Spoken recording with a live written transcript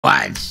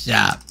What's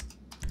up?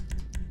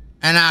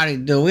 And how do you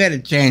do? We had to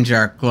change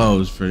our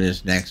clothes for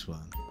this next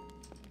one.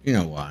 You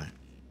know why.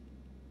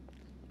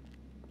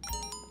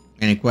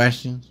 Any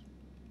questions?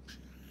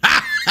 Okay,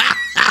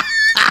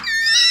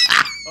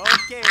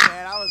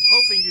 man, I was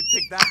hoping you'd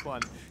pick that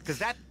one. Because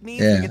that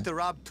means we get to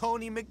rob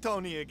Tony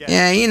McTony again.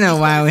 Yeah, you know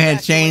why we had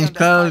to change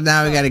clothes.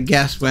 Now we got to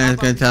guess when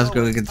it's going to tell us to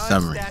go get the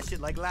submarine.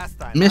 Like last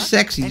time, Miss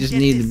Sexy just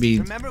needed to be,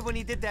 remember when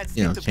he did that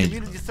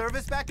community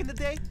service back in the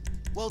day?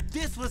 Well,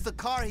 this was the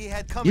car he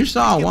had coming. You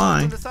saw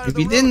why. If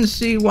you didn't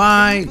see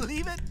why,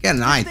 get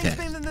an eye test.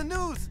 In the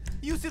news.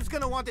 Yusuf's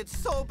gonna want it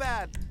so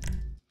bad.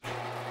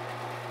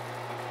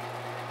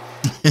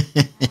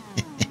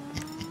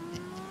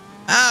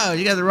 Oh,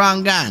 you got the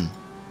wrong gun.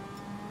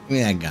 Give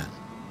me that gun.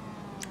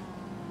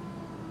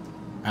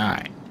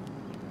 Alright.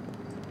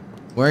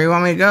 Where you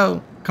want me to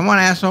go? Come on,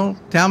 asshole.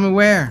 Tell me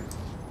where.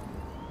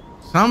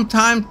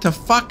 Sometime to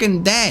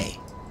fucking day.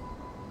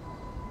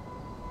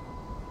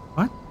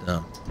 What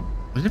the?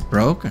 Was it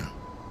broken?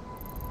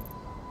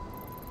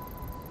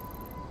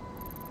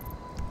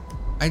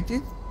 I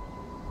did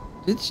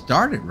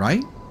start it,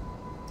 right?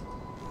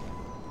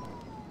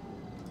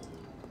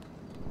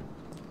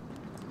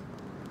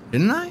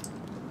 Didn't I?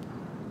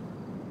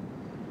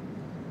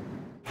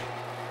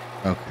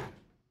 Okay.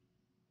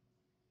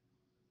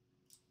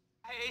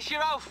 Hey, it's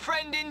your old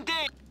friend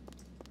indeed.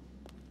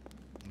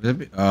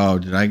 Oh,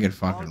 did I get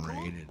fucking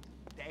raided?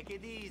 Take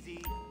it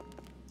easy.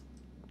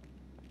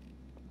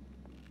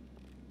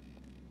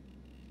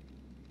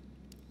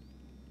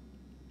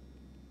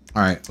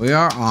 Alright, we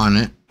are on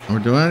it. We're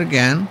doing it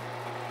again.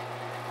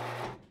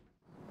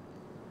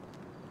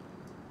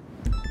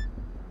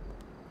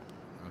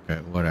 Okay,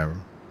 whatever.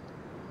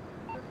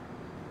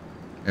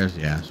 There's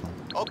the asshole.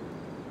 Okay.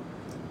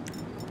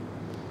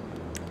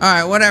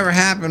 Alright, whatever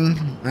happened.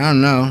 I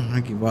don't know.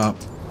 I give up.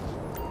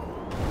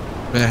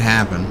 What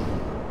happened?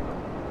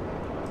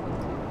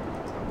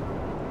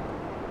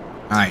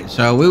 Alright,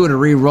 so we would have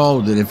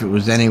re-rolled it if it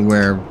was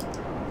anywhere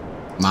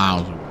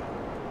miles away.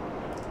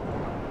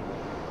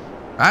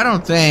 I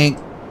don't think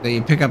that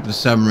you pick up the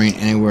submarine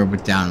anywhere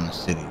but down in the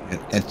city.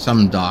 At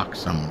some dock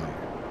somewhere.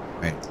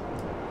 Right.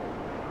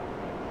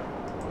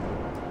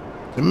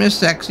 So Miss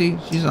Sexy,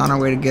 she's on her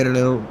way to get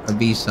a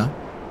visa.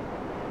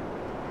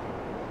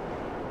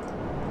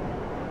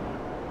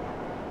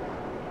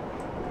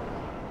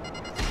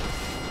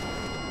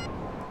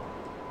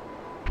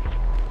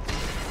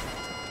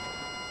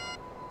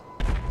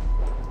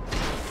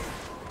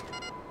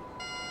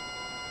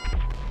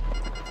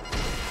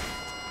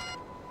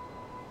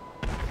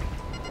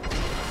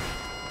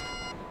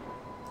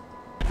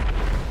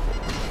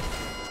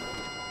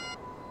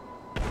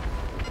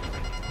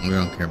 We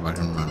don't care about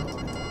him running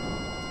away.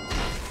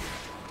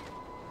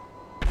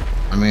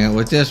 I mean,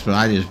 with this one,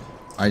 I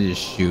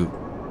just shoot.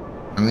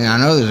 I mean, I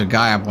know there's a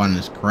guy up on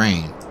this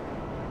crane.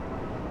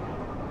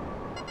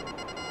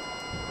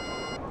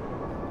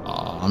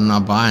 Oh, I'm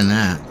not buying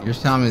that. You're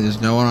telling me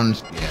there's no one on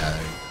this? Yeah,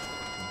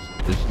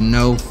 there's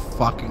no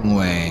fucking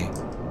way.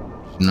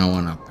 There's no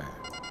one up there.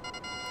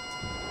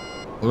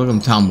 Oh, look at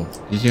him tumble.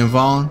 You see him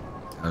falling?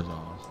 That was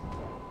awesome.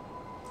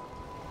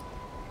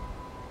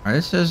 All right,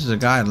 it says there's a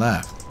guy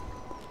left.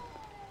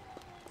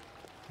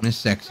 Miss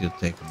Sexy will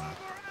take him out.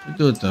 We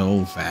do it the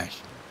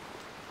old-fashioned.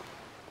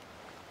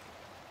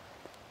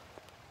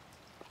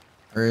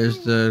 Or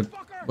is the,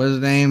 what's his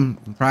name?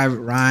 Private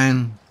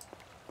Ryan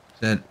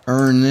said,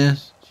 earn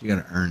this. She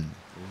gotta earn this.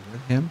 Was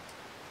that him?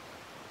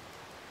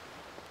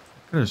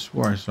 I could have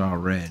swore I saw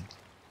red.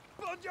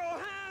 Put your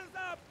hands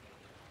up.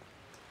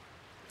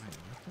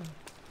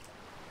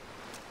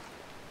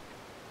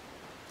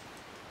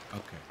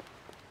 Okay.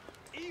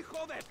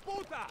 Hijo de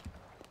puta.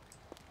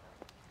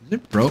 Is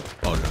it broke?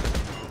 Oh no.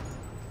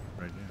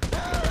 Right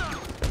there.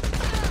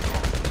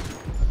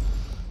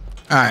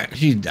 Alright,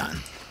 she's done.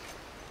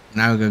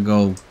 Now we're gonna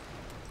go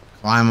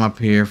climb up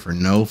here for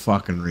no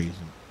fucking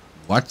reason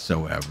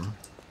whatsoever.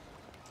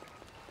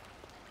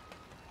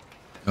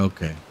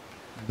 Okay.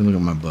 You can look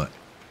at my butt.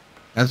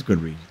 That's a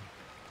good reason.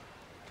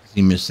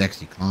 See Miss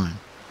Sexy climb.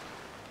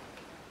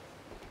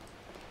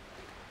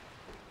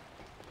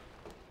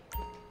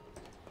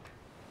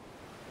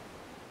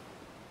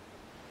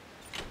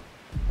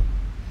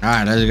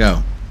 Alright, let's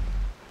go.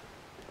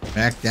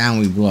 Back down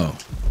we blow.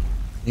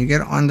 You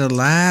get on the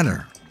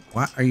ladder.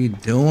 What are you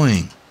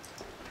doing?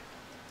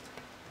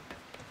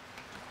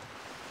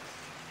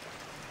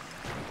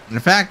 And the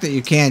fact that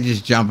you can't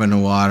just jump in the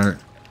water,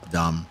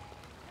 dumb.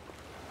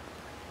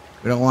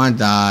 We don't want to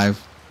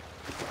dive.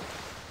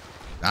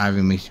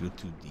 Diving makes you go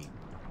too deep.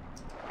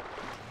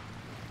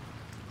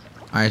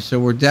 Alright, so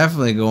we're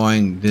definitely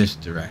going this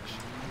direction.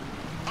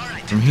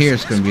 From here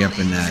it's going to be up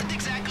in that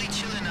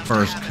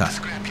first cut.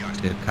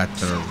 To cut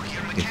through.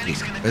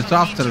 But it's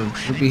off to the,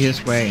 it'll be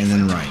his way and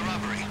then right.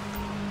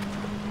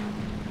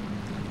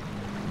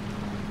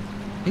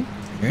 See?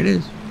 There it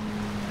is.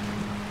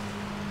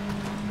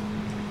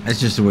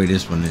 That's just the way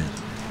this one is.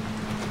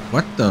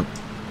 What the?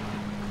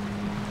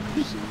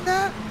 You see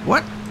that?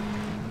 What?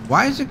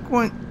 Why is it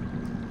going?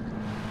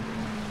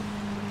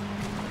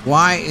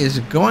 Why is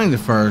it going to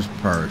first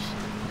person?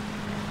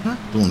 I'm not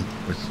doing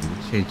what's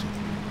changing.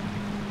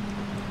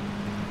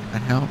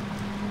 That help?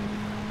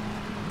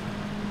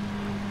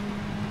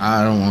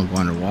 I don't want to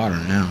go underwater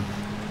now.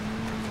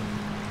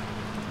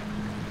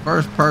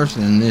 First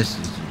person in this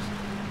is just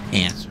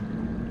cancer.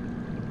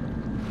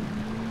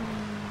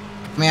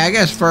 I mean, I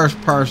guess first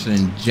person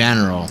in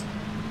general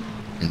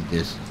in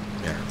this is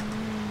terrible.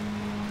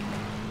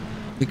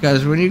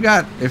 Because when you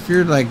got, if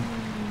you're like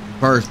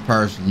first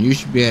person, you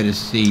should be able to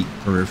see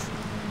periphery.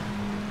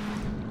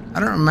 I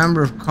don't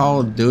remember if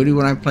Call of Duty,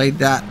 when I played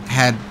that,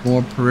 had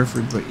more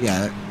periphery, but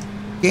yeah,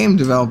 game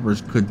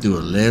developers could do a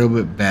little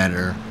bit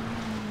better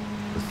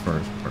with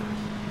first person.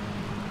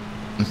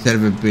 Instead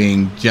of it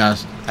being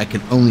just, I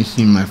can only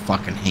see my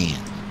fucking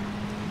hands.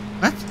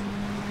 What?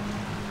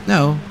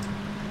 No.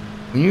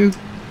 When you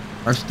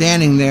are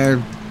standing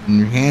there and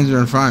your hands are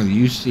in front of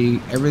you, you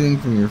see everything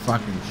from your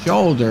fucking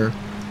shoulder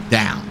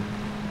down.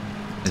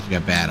 Unless you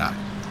got bad eyes.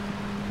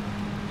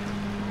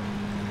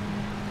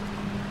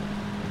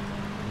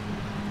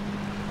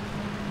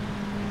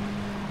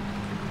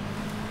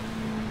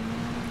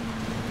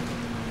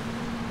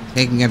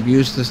 Taking up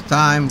useless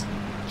time?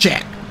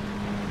 Check.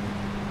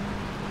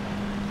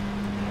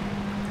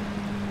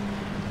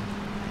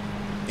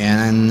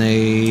 And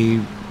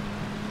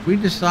we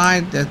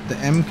decide that the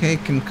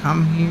MK can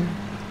come here.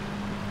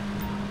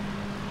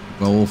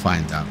 Well, we'll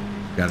find out.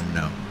 You gotta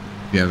know.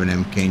 If you have an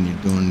MK and you're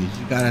doing this,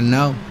 you gotta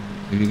know.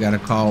 If you gotta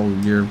call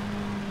your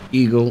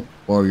Eagle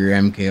or your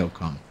MK will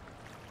come.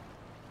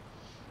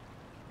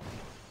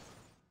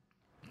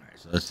 Alright,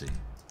 so let's see.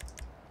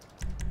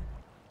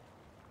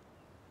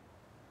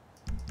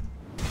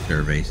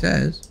 Survey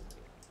says,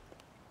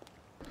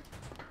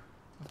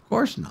 of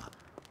course not.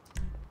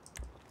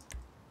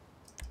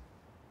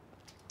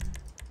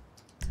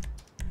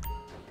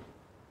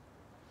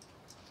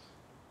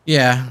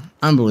 Yeah,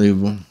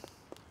 unbelievable.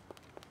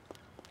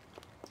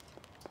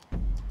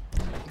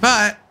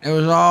 But it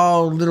was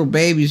all little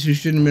babies who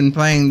shouldn't have been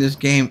playing this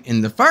game in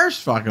the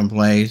first fucking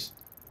place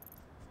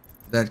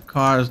that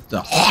caused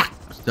the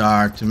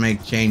star to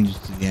make changes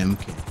to the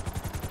MK.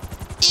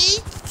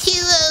 It's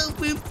too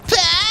overpowered.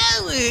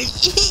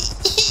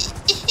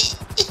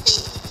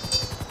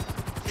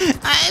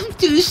 I'm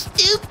too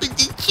stupid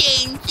to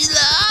change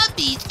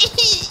lobbies.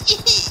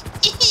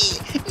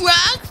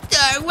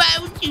 Rockstar, why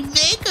would you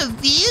make a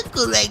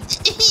vehicle like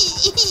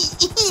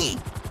this?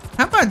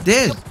 How about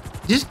this?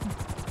 Just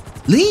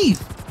leave.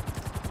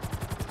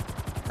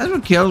 That's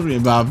what kills me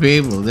about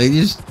people. They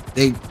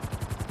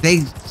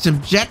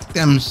subject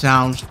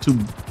themselves to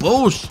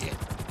bullshit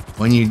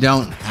when you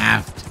don't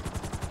have to.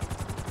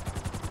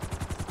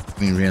 I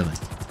mean, really.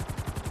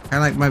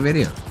 Kind of like my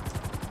videos.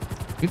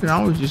 You can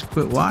always just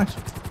quit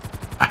watching.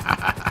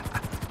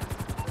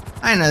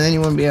 I know, then you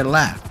wouldn't be able to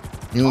laugh.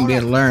 You wouldn't be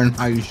able to learn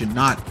how you should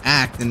not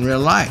act in real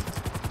life.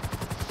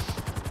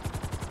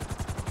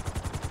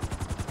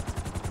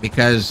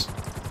 Because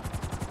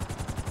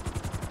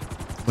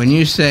when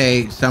you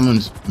say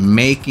someone's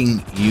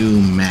making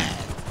you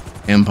mad,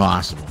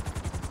 impossible.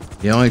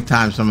 The only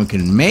time someone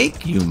can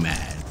make you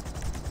mad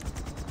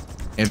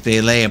if they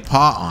lay a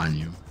paw on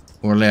you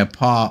or lay a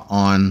paw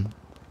on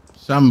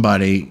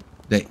somebody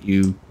that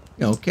you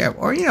care,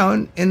 or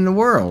in the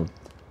world.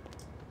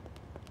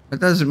 That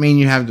doesn't mean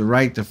you have the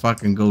right to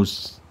fucking go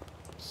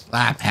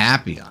slap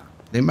happy on them.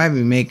 They might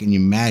be making you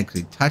mad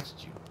because they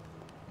touched you.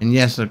 And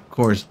yes, of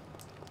course,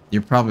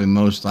 you're probably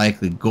most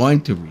likely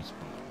going to respond.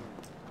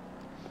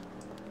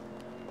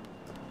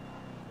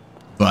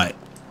 But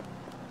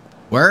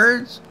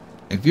words,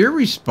 if you're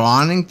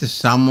responding to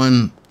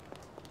someone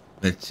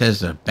that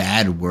says a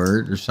bad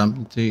word or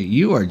something to you,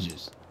 you are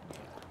just,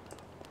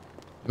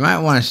 you might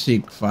want to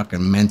seek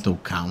fucking mental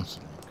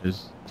counseling,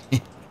 because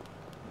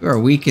you are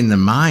weak in the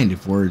mind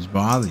if words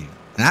bother you.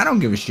 And I don't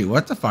give a shit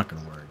what the fucking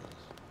word is.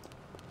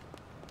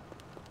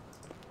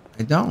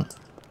 I don't.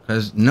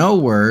 Because no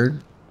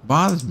word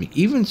bothers me.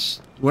 Even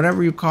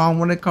whatever you call them,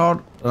 what they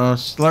called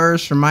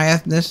slurs for my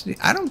ethnicity,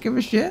 I don't give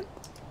a shit.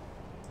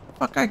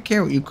 Fuck, I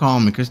care what you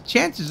call me. Because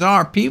chances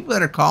are people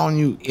that are calling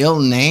you ill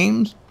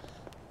names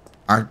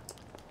are,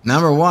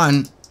 number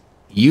one,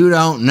 you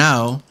don't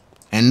know.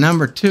 And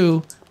number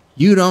two,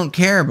 you don't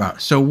care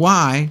about. So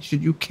why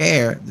should you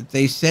care that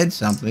they said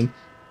something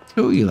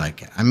to you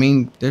like it? I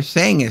mean, they're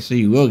saying it so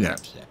you will get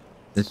upset.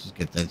 Let's just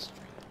get that straight.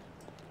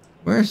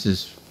 Where's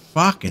this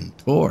fucking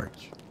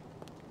torch?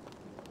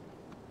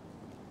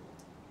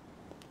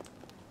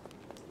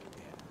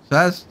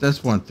 So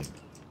that's one thing.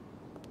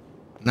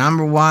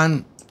 Number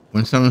one,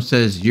 when someone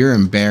says you're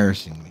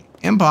embarrassing me,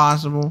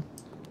 impossible.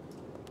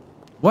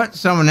 What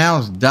someone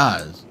else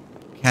does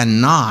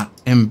cannot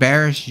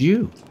embarrass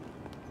you.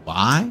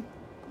 Why?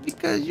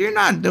 Because you're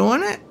not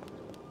doing it.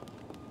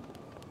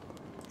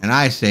 And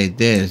I say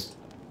this,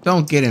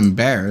 don't get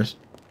embarrassed.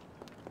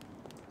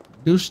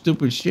 Do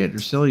stupid shit or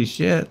silly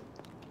shit.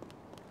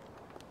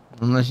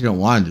 Unless you don't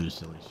want to do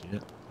silly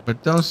shit.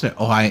 But don't say,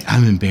 oh,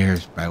 I'm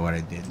embarrassed by what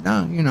I did.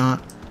 No, you're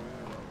not.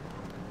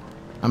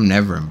 I'm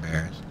never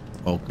embarrassed.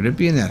 Oh, could it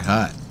be in that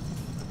hut?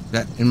 Is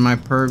that in my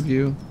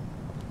purview?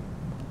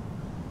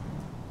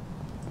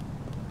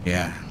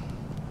 Yeah.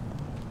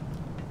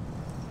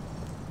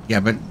 Yeah,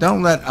 but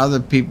don't let other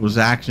people's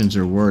actions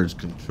or words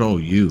control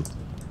you.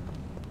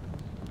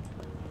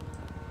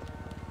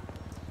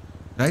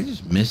 Did I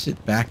just miss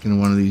it back in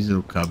one of these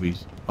little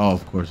cubbies? Oh,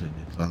 of course I did.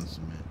 It's on the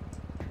cement.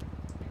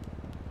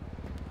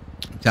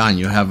 I'm telling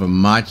you, you'll have a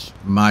much,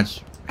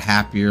 much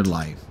happier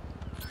life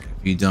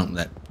if you don't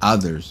let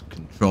others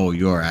control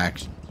your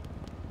actions.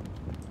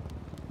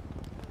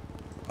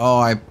 Oh,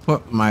 I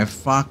put my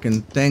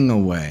fucking thing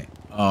away.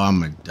 Oh,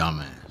 I'm a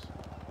dumbass.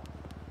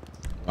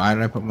 Why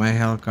did I put my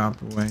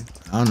helicopter away?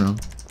 I don't know.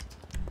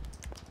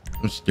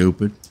 I'm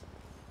stupid.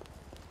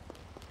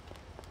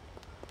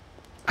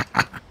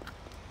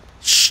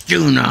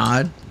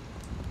 Stunod.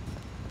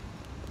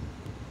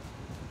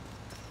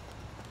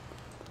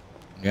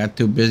 I got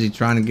too busy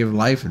trying to give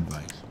life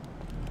advice.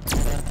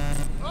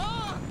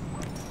 Oh,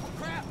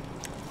 crap.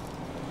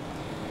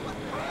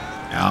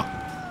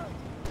 Yeah.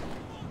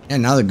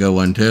 Another good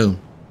one too.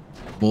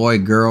 Boy,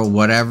 girl,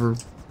 whatever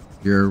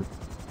your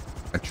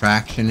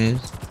attraction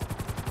is,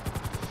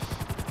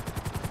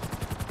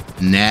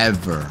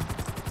 never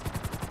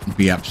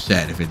be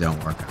upset if it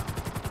don't work out.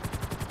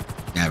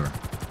 Never.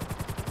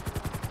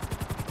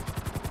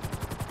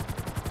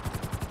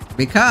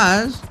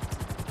 Because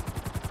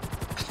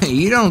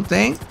you don't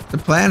think the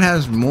plant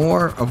has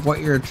more of what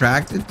you're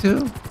attracted to?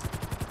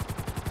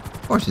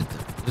 Of course it does.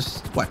 There's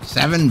what,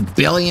 7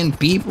 billion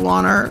people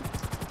on Earth?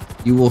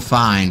 You will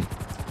find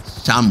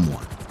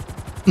someone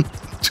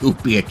to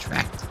be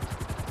attracted.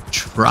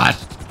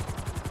 Trust me.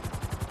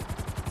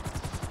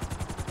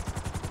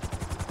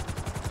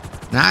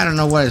 Now, I don't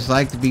know what it's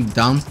like to be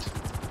dumped.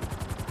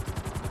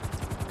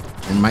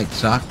 It might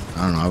suck.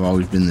 I don't know. I've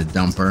always been the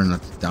dumper,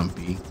 not the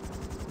dumpy.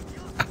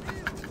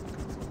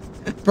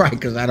 Probably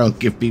because I don't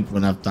give people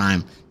enough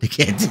time to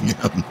get to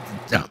know them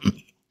to dump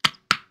me.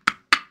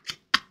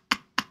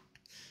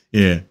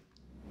 Yeah.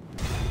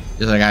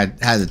 Just like I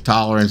had the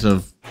tolerance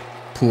of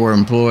poor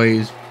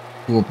employees,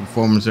 poor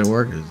performance at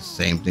work. It's the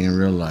same thing in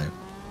real life.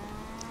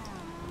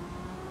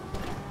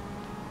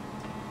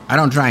 I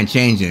don't try and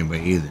change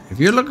anybody either. If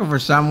you're looking for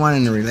someone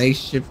in a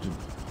relationship,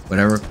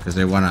 whatever, because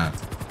you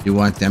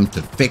want them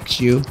to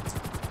fix you,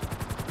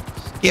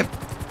 skip.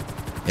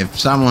 If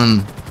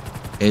someone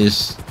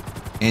is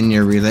in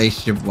your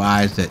relationship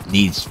wise that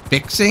needs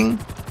fixing,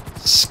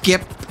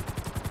 skip.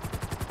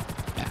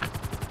 Yeah.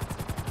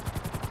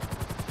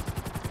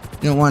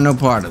 You don't want no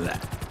part of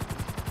that.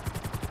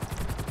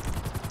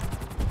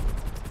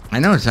 I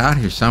know it's out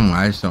here somewhere.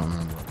 I just don't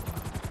remember.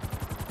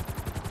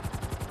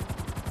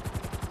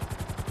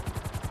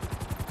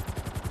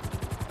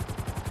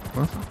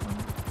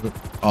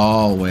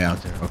 All the way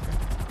out there. Okay.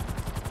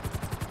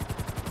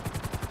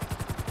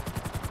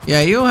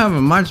 Yeah, you'll have a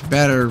much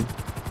better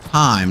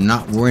time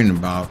not worrying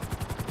about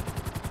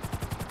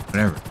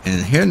whatever.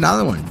 And here's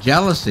another one.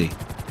 Jealousy.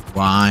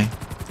 Why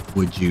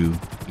would you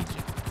be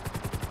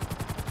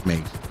jealous?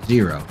 Makes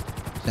zero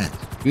sense.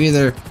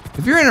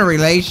 If you're in a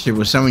relationship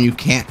with someone you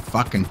can't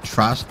fucking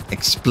trust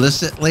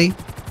explicitly,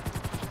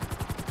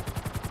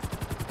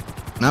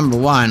 number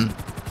one,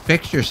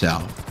 fix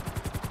yourself.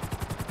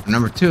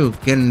 Number two,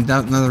 get in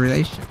another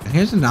relationship. And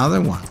here's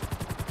another one.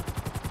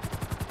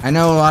 I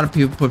know a lot of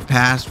people put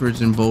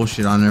passwords and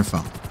bullshit on their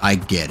phone. I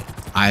get it.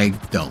 I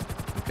don't,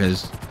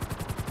 because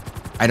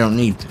I don't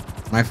need to.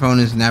 My phone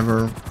is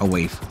never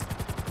away from me.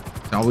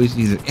 It's always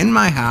either in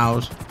my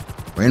house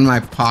or in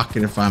my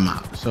pocket if I'm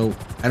out. So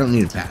I don't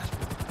need a password,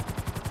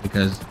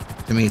 because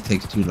to me it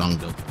takes too long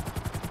to open.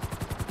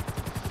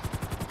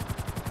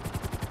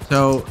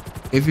 So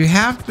if you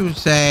have to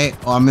say,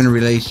 oh, I'm in a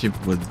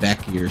relationship with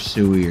Becky or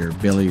Suey or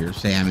Billy or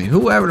Sammy,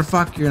 whoever the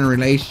fuck you're in a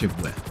relationship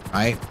with,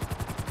 right?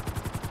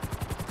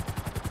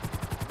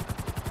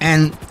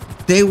 And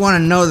they want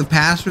to know the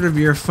password of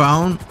your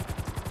phone,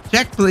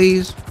 check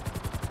please.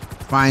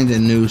 Find a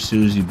new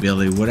Susie,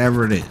 Billy,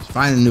 whatever it is.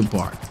 Find a new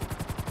part.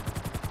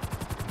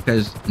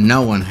 Because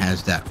no one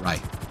has that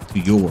right to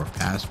your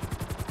password.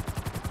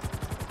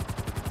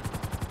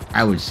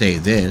 I would say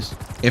this.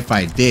 If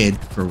I did,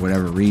 for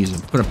whatever reason,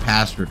 put a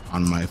password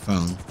on my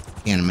phone,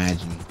 can't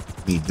imagine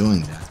me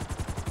doing that.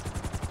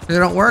 They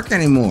don't work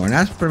anymore, and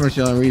that's pretty much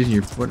the only reason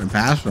you're putting a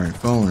password on your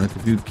phone,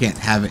 if you can't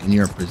have it in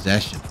your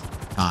possession all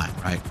the time,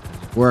 right?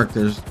 At work,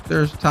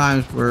 there's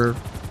times where,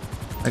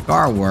 like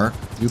our work,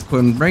 you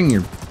couldn't bring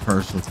your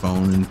personal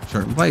phone in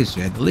certain places.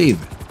 You had to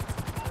leave it.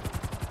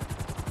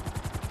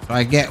 So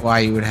I get why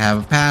you would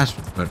have a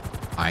password, but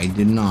I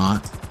did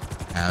not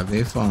have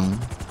a phone,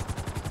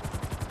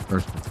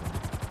 personal phone,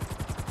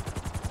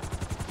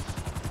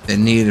 that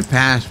needed a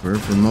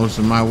password for most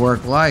of my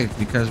work life.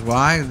 Because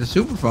why? The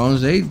super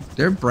phones,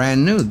 they're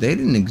brand new. They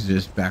didn't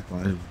exist back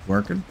when I was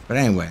working. But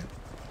anyway,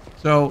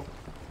 so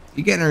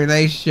you get in a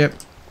relationship,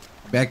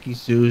 Becky,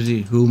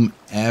 Susie,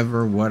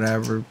 whomever,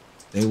 whatever,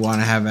 they want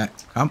to have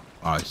that.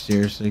 Oh,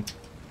 seriously?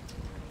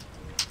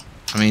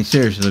 I mean,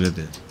 seriously, look at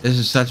this. This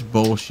is such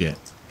bullshit.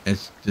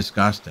 It's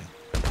disgusting.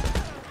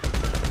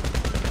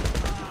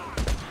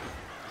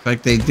 It's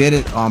like they did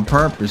it on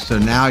purpose, so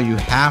now you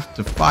have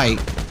to fight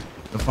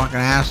the fucking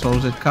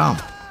assholes that come.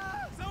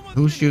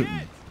 Who's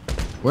shooting?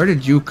 Where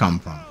did you come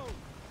from?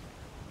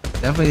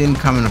 Definitely didn't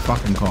come in a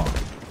fucking car.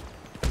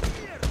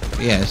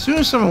 But yeah, as soon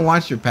as someone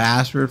wants your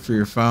password for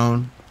your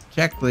phone,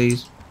 check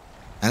please.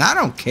 And I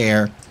don't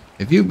care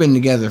if you've been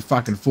together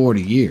fucking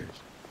 40 years.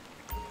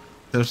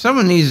 So if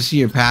someone needs to see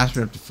your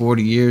password after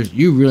 40 years,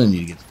 you really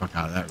need to get the fuck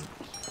out of that room.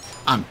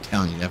 I'm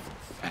telling you that for a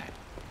fact.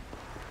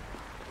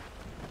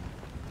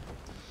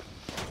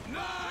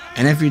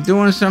 And if you're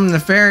doing some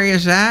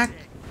nefarious act,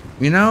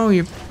 you know,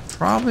 you're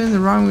probably in the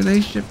wrong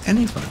relationship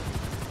anyway.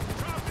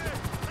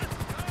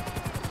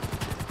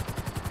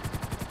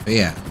 But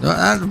yeah,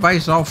 that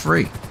advice is all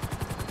free.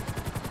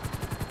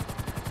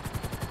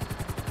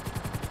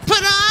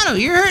 But Otto,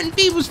 you're hurting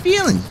people's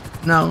feelings.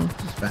 No,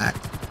 it's fact.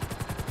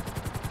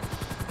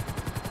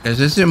 Because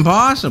it's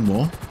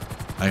impossible.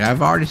 Like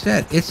I've already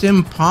said, it's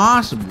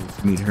impossible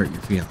for me to hurt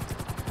your feelings.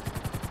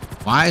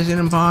 Why is it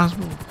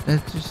impossible? I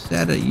just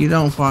said it. You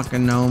don't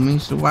fucking know me,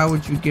 so why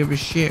would you give a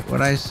shit what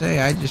I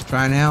say? I just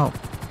try and help.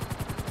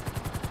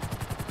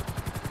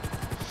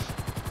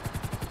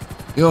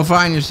 You'll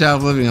find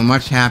yourself living a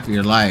much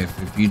happier life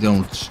if you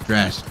don't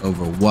stress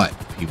over what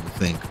people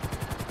think.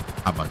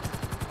 How about that?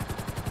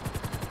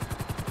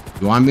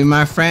 You want to be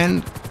my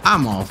friend?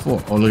 I'm all for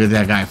it. Oh, look at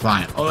that guy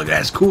flying. Oh, look at that.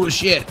 That's cool as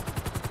shit.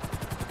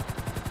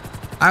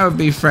 I would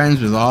be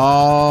friends with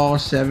all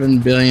 7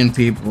 billion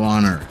people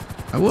on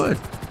Earth. I would.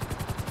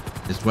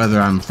 It's whether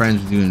I'm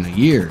friends with you in a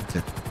year. It's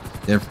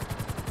different.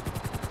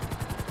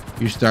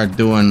 You start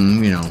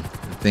doing, you know,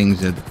 the things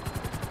that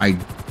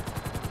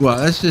well,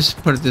 let's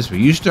just put it this way.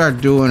 You start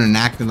doing and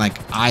acting like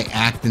I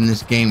act in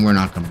this game, we're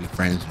not going to be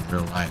friends in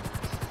real life.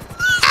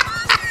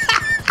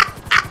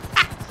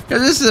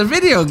 Because this is a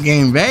video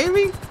game,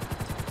 baby.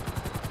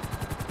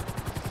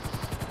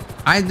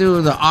 I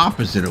do the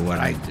opposite of what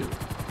I do.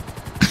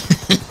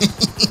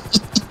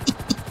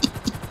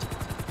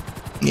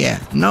 Yeah,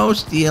 no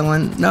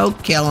stealing, no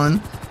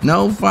killing,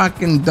 no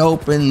fucking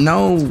doping,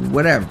 no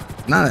whatever.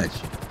 None of that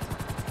shit.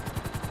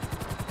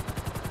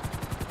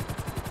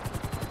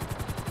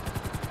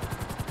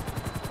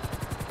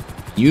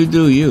 You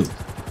do you.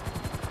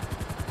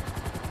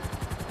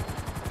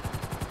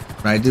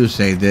 But I do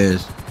say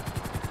this.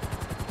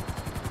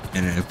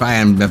 And if I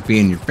end up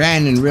being your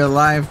friend in real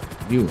life,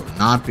 you will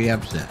not be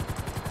upset.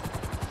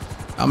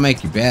 I'll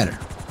make you better.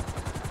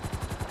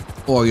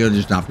 Or you'll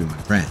just not be my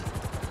friend.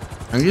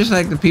 I'm just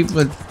like the people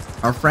that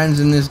are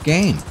friends in this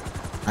game.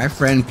 I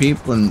friend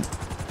people, and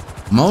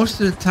most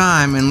of the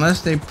time,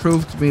 unless they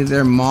prove to me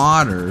they're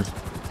modders,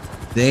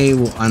 they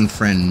will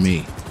unfriend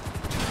me.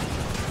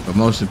 But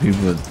most of the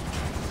people that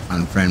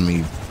unfriend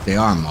me, they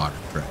are modder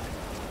friends.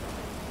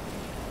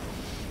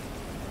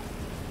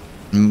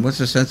 I mean, what's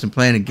the sense in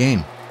playing a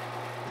game?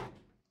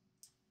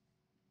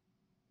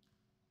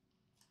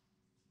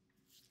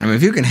 I mean,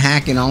 if you can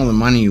hack in all the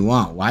money you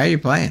want, why are you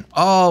playing?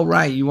 Oh,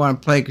 right, you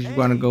want to play because you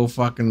want to go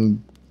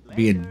fucking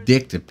be a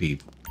dick to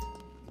people.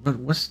 But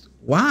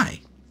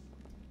why?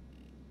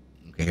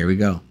 Okay, here we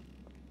go.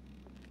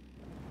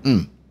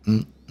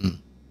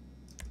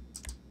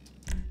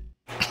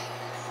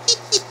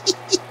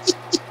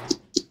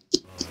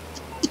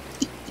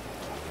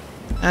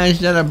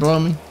 Shut up, blow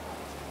me.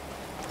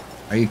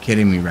 Are you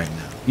kidding me right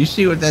now? You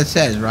see what that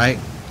says, right?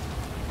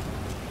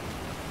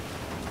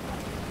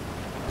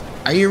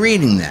 Are you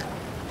reading that?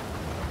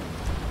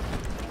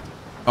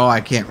 Oh,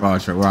 I can't. Oh,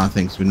 that's right. We're on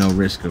things with no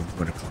risk of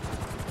what it calls.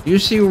 You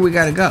see where we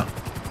gotta go.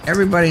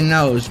 Everybody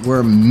knows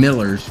we're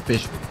Miller's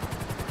Fish.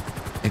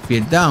 If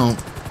you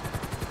don't,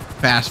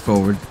 fast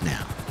forward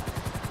now.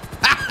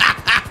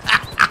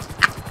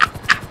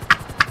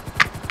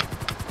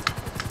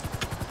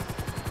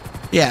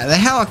 Yeah, the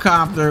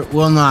helicopter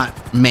will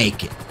not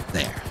make it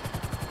there.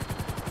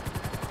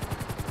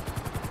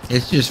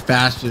 It's just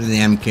faster than the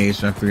MK,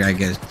 so I figure I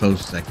get as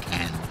close as I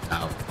can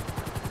without.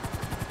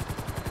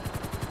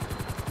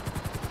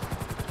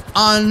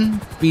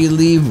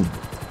 Unbelievable.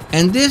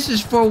 And this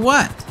is for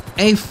what?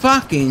 A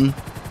fucking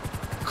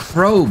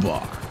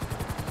crowbar.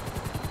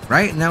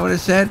 Right? Isn't that what it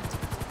said?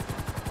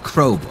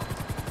 Crowbar.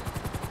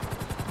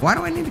 Why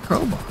do I need a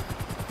crowbar?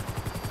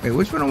 Wait,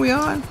 which one are we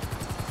on?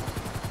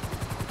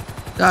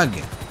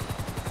 Duggan.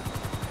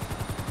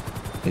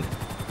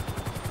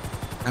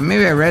 And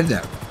maybe I read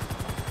that.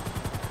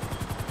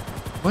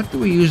 What do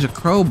we use a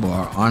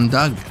crowbar on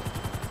Duggan?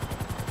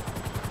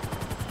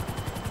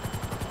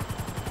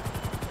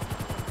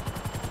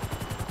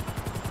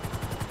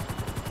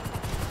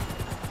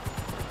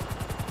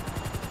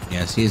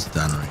 Yeah, see, it's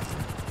done right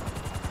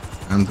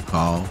here. Time to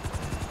call.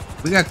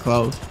 We got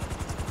close.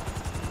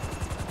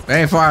 But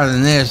any farther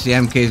than this, the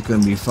MK is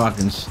going to be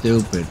fucking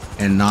stupid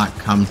and not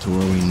come to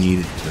where we need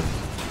it to.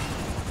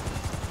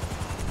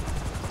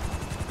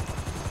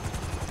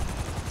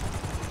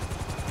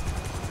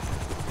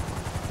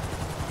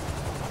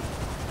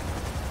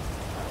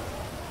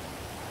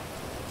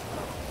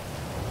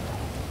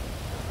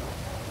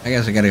 I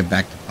guess I gotta get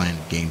back to playing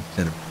the game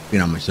instead of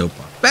being on my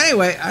soapbox. But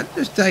anyway, I'll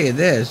just tell you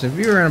this. If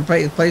you're in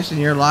a place in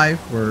your life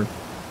where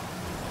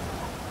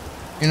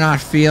You're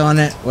not feeling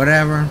it,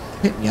 whatever.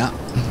 Hit me up.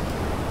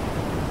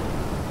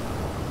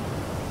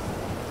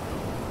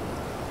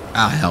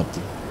 I'll help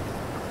you.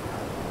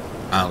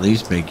 I'll at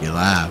least make you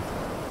laugh.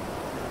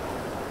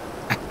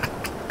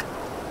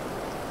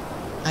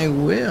 I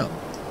will.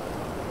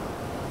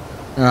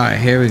 All right,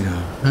 here we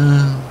go.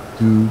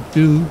 Do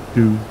do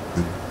do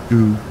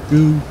do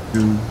do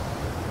do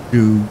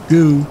do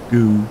do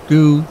do do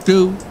do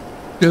do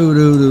do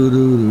do do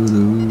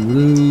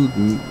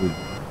do do.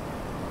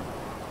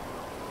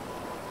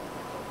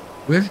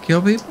 We have to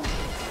kill people?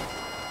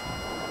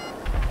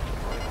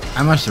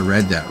 I must have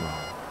read that wrong.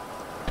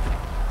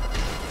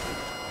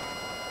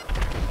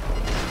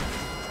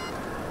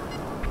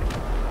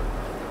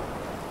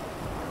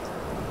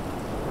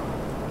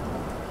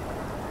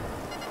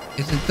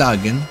 It's a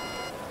Duggan.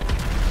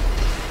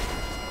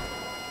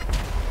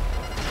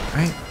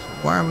 Right? So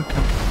why are we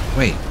coming?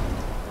 Wait.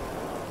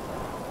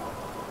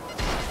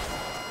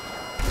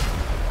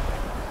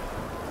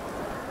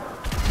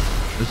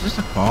 Is this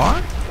a car?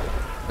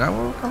 Is that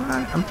what we're coming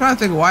out of? I'm trying to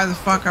think why the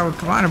fuck I would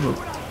come out of it.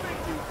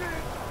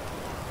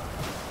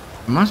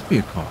 It must be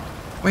a car.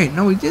 Wait,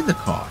 no, we did the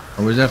car.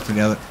 Or was that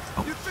together?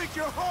 Oh. You think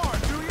you're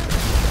hard, do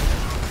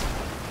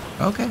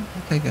you? Okay,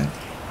 I'll take that.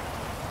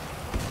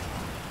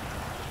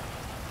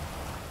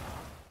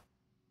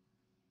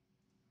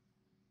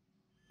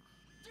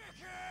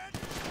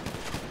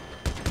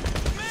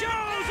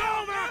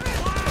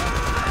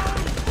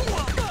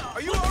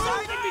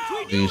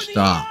 You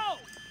stop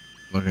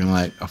looking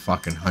like a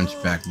fucking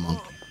hunchback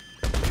monkey.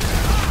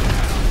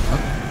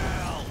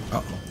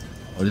 Uh-oh.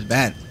 Oh, this is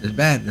bad. This is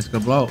bad. Let's go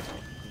blow.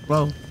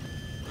 Blow.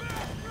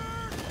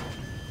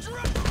 Is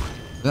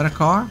that a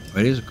car? Oh,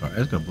 it is a car.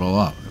 It's gonna blow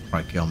up. It'll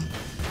probably kill me.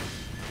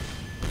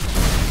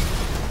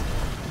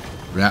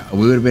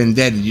 We would have been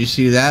dead. Did you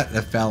see that?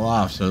 That fell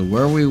off. So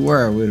where we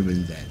were, we would have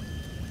been dead.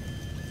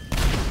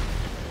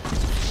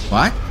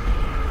 What?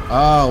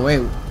 Oh, wait.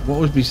 What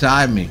was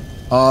beside me?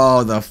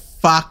 Oh, the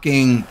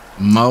fucking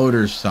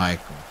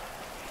motorcycle.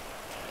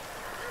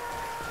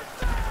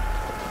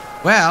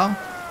 Well,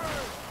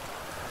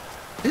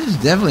 this is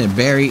definitely a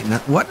bear eating.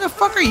 What the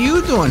fuck are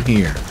you doing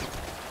here?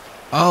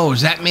 Oh,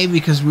 is that maybe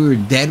because we were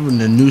dead when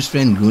the new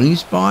Sven Goonies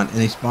spawned and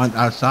they spawned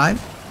outside?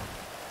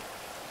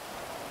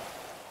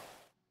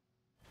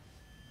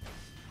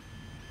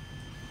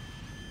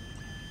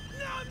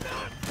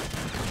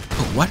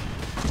 Oh, what?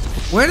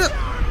 Where the...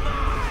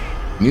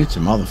 Mute's a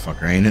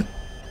motherfucker, ain't it?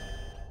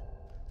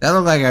 That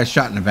looked like I was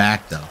shot in the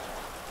back, though.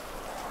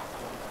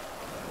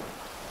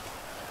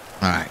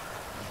 Alright.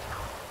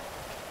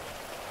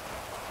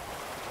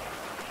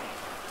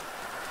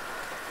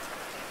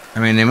 I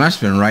mean, they must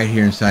have been right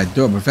here inside the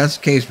door, but if that's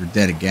the case, we're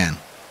dead again.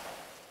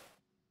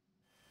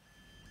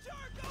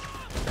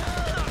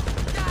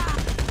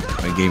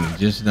 They gave me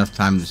just enough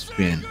time to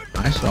spin.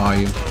 I saw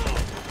you.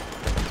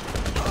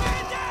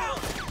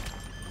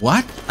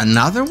 What?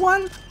 Another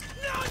one?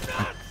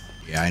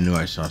 Yeah, I knew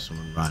I saw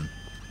someone run.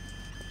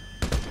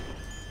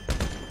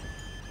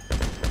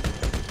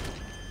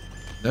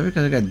 Is that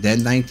because I got dead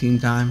 19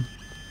 times?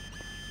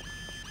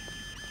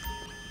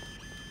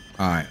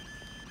 Alright.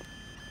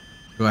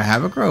 Do I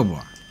have a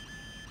crowbar?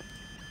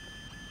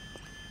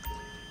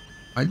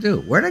 I do.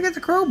 Where did I get the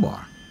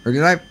crowbar? Or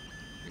did I...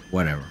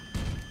 Whatever.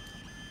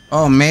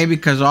 Oh, maybe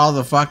because all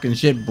the fucking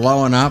shit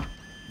blowing up,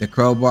 the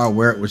crowbar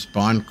where it was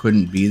spawned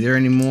couldn't be there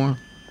anymore?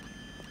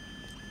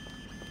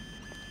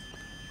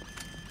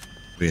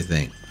 What do you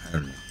think? I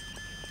don't know.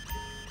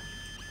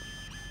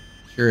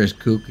 Sure is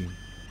kooky.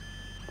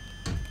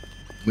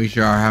 We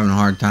sure are having a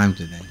hard time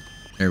today.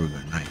 There we go.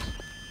 Nice.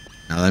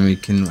 Now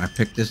can I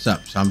pick this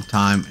up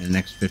sometime in the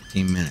next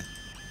 15 minutes?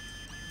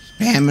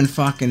 Spamming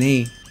fucking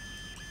E.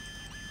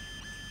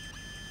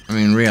 I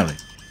mean, really.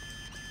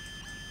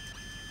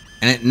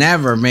 And it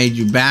never made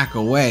you back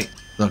away.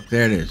 Look,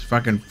 there it is.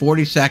 Fucking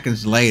 40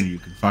 seconds later, you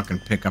can fucking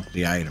pick up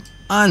the item.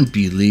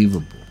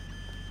 Unbelievable.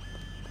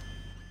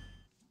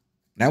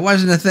 That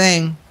wasn't a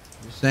thing.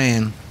 Just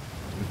saying.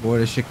 Before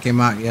this shit came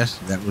out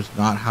yesterday, that was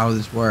not how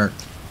this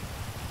worked.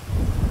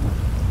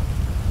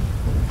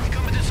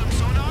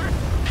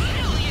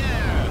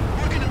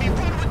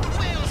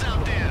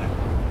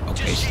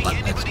 Okay,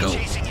 slut, let's go.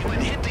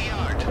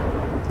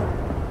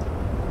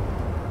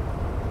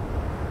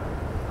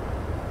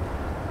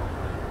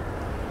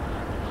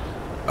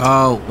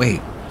 Oh,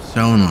 wait.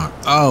 Sonar.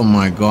 Oh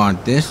my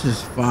god, this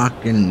is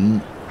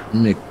fucking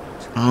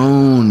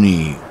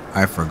McTony.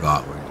 I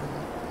forgot we're doing.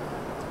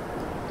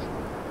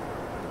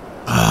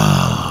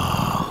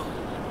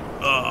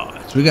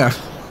 Oh, so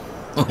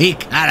we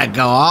gotta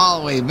go all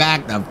the way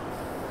back the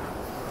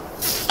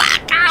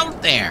fuck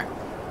out there.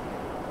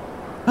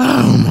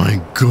 Oh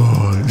my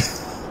god.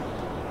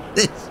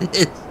 This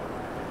is...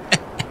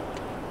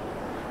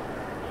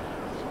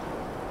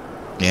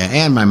 Yeah,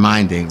 and my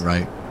mind ain't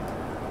right.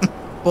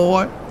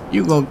 Boy,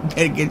 you go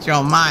better get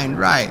your mind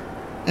right.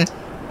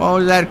 What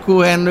was that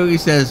cool hand He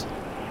says,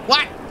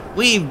 what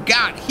we've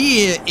got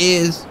here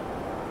is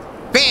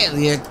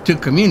failure to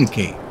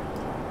communicate.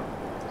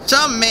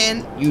 Some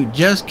men you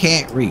just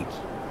can't reach.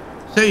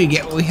 So you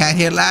get what we had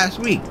here last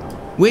week,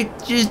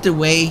 which is the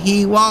way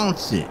he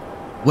wants it.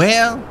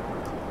 Well,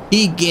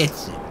 he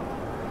gets it.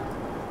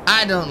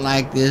 I don't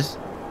like this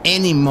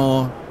any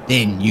more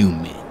than you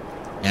men.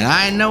 And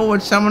I know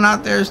what someone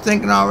out there is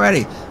thinking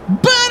already.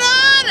 But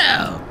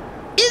Otto,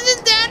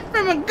 isn't that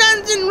from a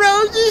Guns N'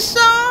 Roses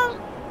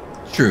song?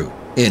 True,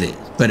 it is.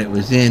 But it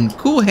was in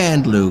Cool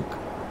Hand Luke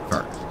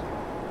first.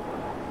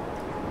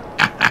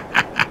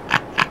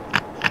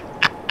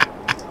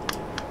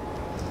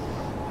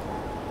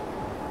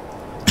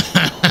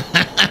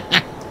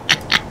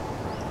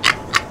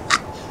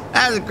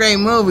 That was a great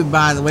movie,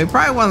 by the way.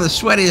 Probably one of the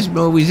sweatiest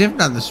movies, if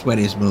not the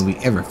sweatiest movie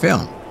ever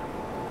filmed.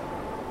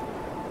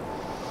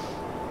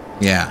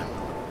 Yeah.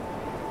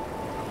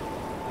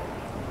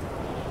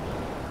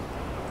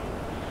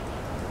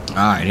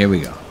 Alright, here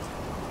we go.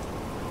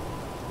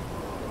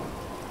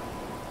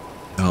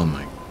 Oh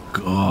my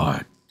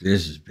God.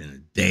 This has been a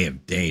day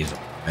of days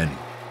already.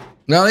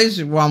 No,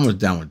 we're almost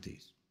done with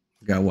these.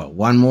 We got what?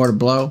 One more to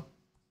blow?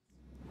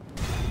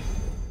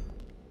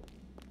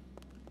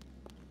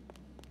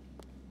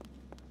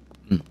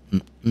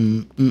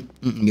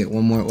 Get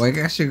one more. Well, I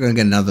guess you're going to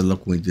get another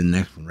look when we do the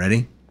next one.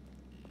 Ready?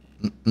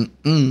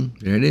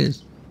 There it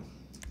is.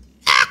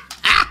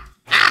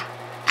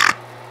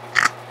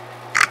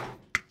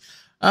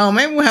 Oh,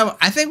 maybe we'll have,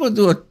 I think we'll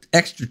do an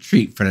extra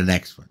treat for the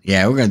next one.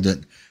 Yeah, we're going to do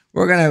it.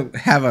 We're going to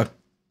have a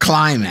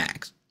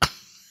climax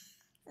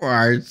for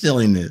our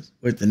silliness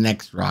with the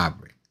next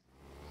robbery.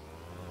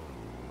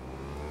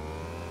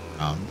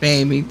 Oh,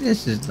 baby,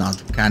 this is not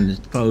the kind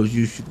of clothes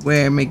you should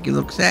wear. Make you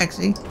look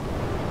sexy.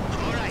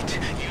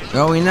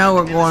 So we know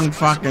we're going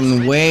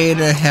fucking way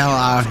the hell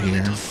out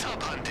here.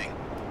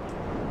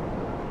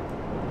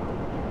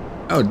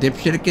 Oh,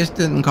 Dipshiticus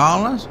didn't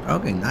call us?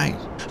 Okay, nice.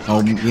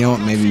 Oh, you know what?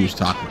 Maybe he was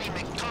talking to us.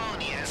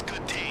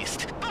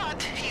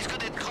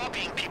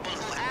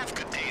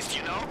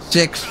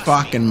 6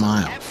 fucking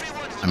miles.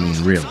 I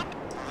mean, really.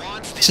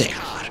 6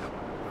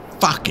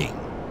 fucking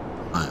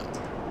miles.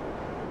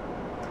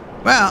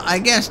 Well, I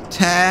guess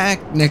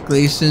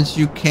technically, since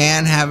you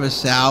can have a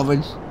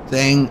salvage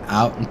thing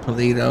out in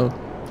Toledo,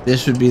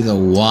 this would be the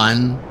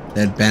one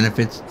that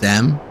benefits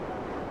them.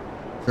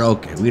 So,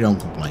 okay, we don't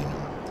complain.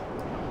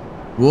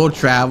 We'll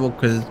travel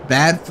because it's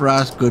bad for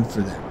us, good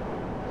for them.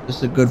 This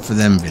is a good for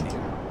them video.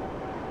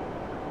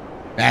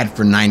 Bad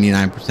for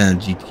 99% of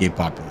GTA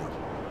population.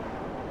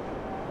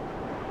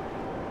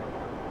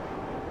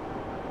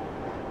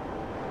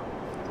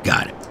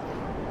 Got it.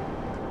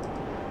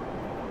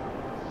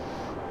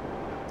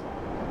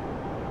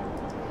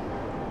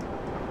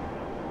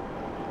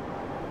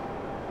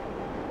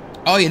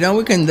 Oh, you know what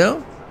we can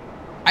do?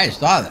 I just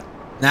thought of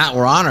that. Now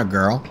we're on her,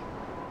 girl.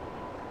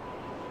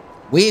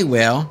 We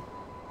will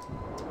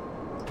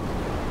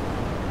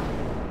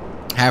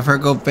have her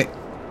go play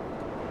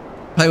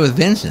with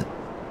Vincent.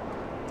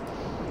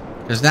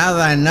 Because now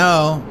that I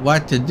know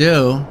what to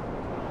do.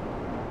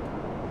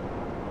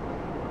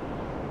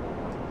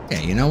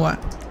 Okay, you know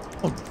what?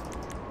 Hold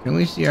on. Can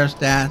we see our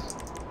stats?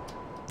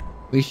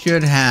 We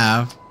should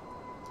have.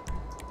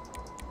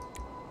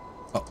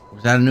 Oh,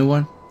 was that a new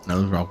one? No,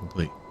 those are all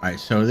complete. Alright,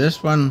 so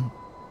this one.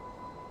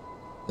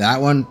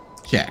 That one,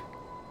 check.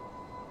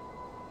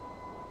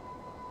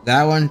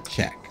 That one,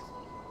 check.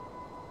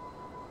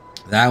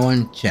 That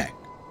one, check.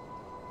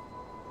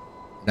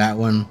 That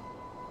one,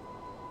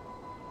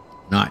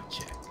 not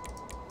check.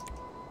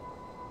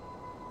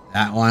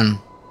 That one,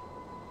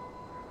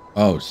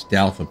 oh,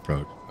 stealth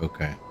approach.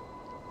 Okay.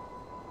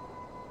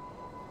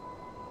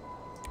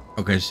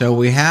 Okay, so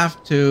we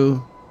have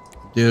to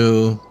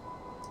do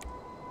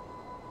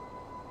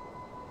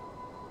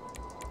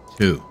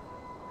 2.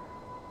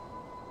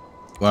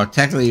 Well,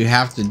 technically you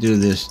have to do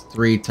this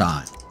 3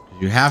 times.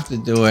 You have to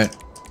do it.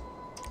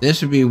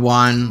 This would be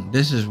 1.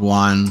 This is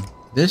 1.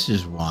 This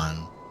is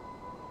 1.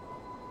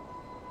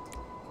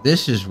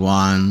 This is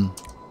 1.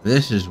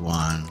 This is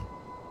 1.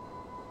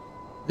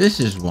 This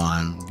is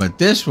 1. But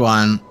this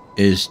one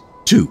is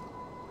 2.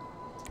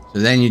 So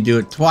then you do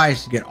it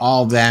twice to get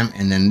all of them.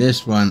 And then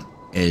this one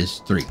is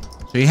 3.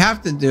 So you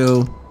have to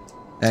do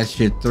that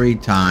shit 3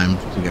 times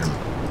to get them.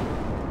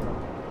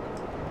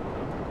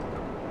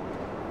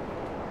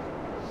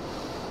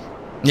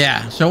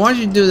 Yeah, so once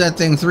you do that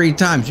thing 3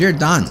 times, you're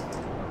done.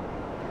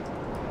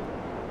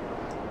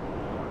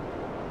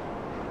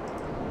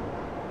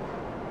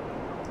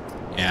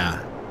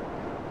 Yeah.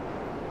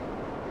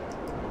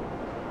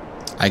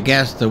 I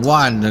guess the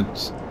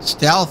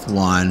stealth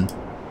one,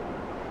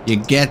 you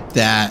get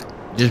that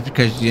just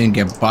because you didn't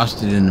get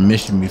busted in the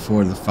mission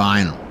before the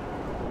final.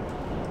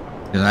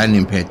 Because I didn't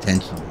even pay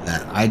attention to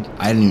that. I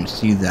didn't even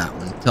see that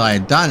one until I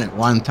had done it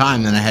one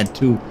time. Then I had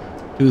two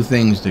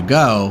things to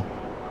go.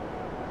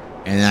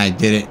 And then I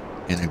did it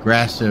in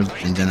aggressive,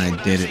 and then I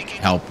did it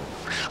helping.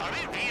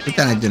 But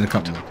then I did a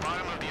couple more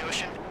times.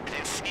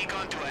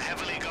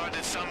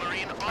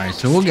 Alright,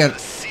 so we'll get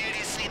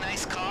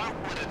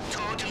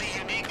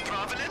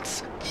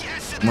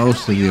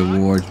most of the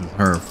awards with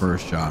her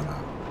first shot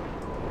out.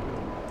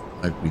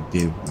 Like we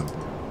did with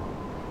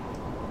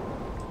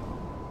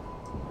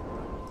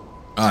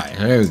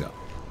so there we go.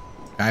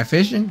 Guy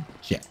fishing?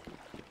 Check.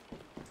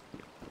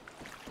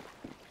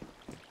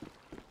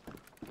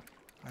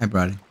 Hi,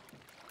 buddy.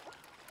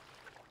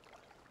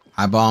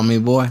 Eyeball me,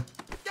 boy.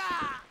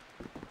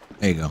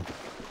 There you go.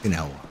 Get in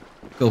that water.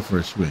 Go for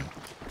a swim.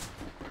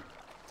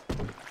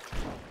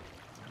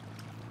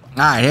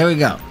 Alright, here we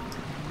go.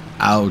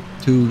 Out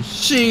to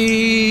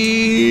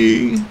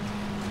sea.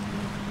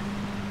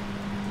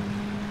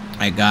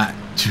 I got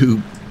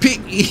to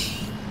piggy.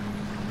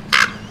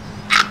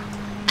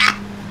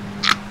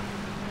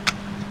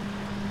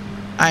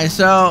 Alright,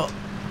 so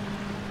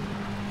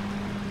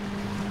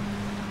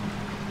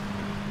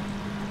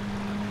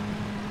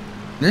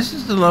this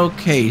is the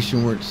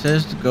location where it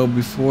says to go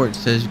before it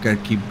says you gotta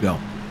keep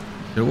going.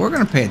 So we're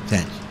gonna pay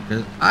attention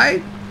because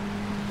I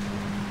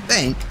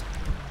think,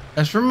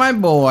 as for my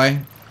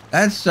boy,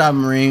 that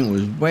submarine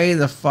was way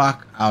the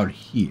fuck out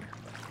here.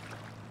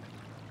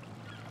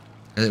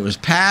 It was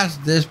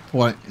past this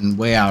point and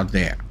way out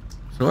there.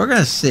 So we're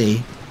gonna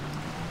see.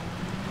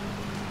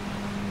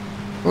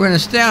 We're gonna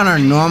stay on our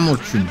normal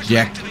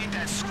trajectory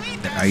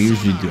that I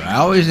usually do. I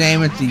always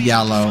aim at the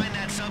yellow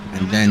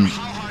and then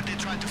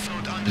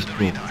just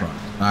go across.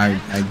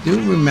 I do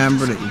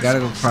remember that you gotta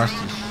go across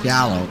the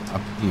shallow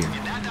up here.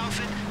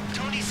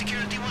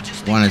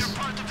 When it's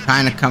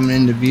kind of coming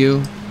into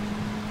view.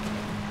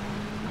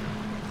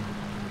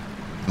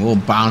 And we'll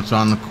bounce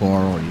on the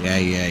coral.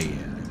 Yeah.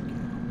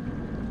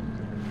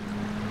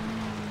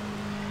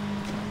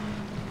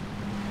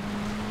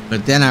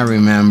 But then I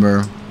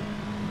remember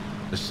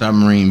the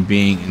submarine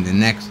being in the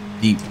next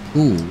deep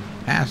pool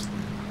past it.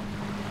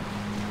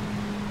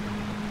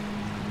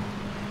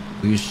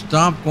 Will you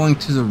stop going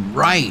to the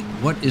right?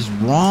 What is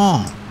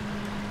wrong?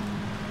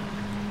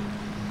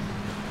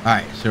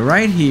 Alright, so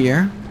right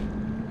here.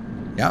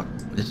 Yep,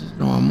 this is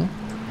normal.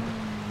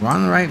 We're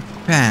on the right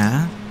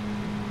path.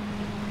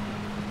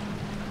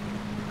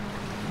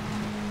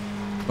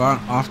 Gone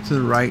off to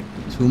the right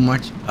too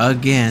much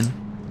again.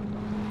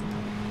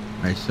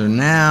 Alright, so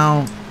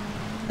now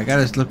I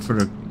gotta look for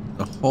the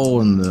hole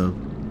in the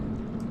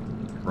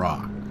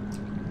rock.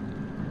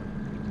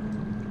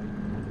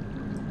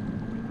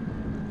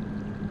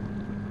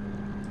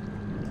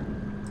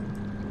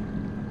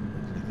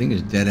 I think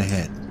it's dead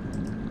ahead.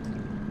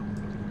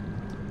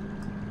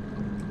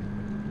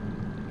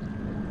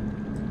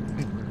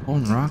 Wait, hole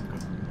in the rock?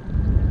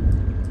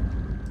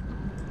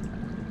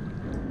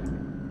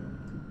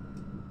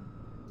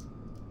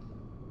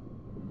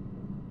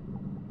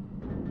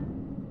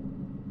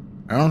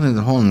 I don't think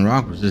the hole in the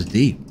rock was this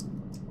deep.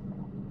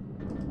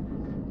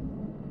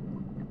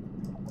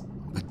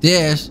 But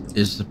this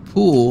is the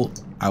pool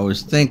I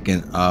was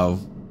thinking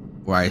of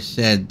where I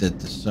said that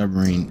the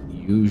submarine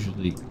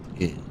usually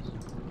is.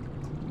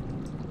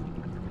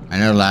 I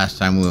know last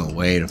time we went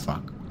way the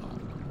fuck.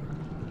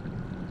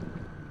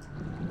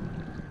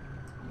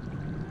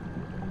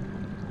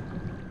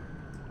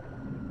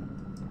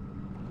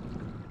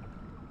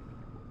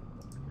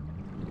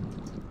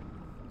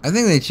 I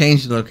think they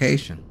changed the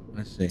location.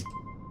 Let's see.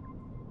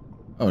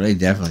 Oh, they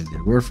definitely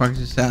did. Where the fuck is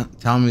this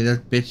telling me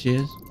that bitch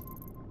is?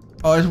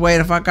 Oh, it's way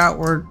the fuck out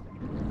where it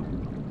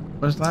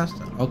was last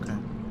time. Okay.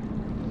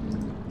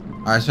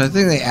 Alright, so I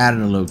think they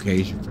added a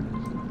location for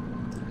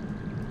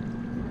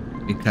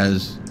this.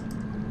 Because...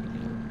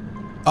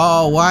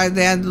 Oh, why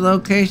they add the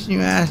location,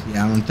 you ask?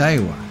 Yeah, I'm gonna tell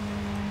you why.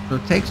 So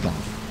it takes long.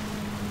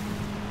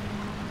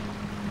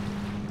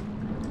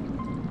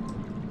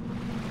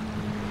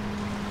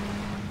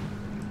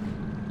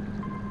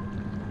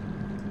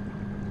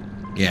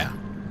 Yeah.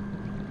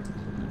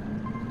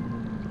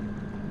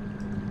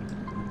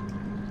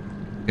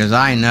 Because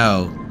I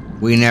know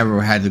we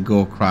never had to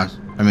go across.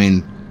 I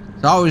mean,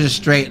 it's always a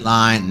straight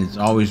line and it's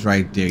always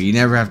right there. You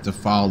never have to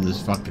follow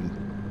this fucking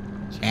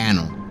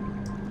channel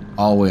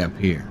all the way up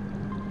here.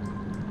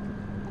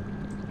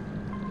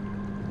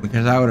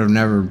 Because I would have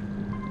never.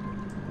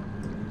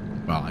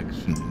 Well, I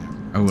shouldn't have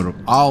never. I would have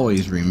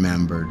always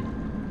remembered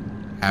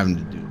having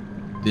to do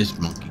this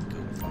monkey go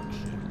fuck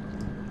shit.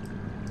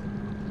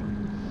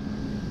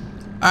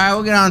 Alright,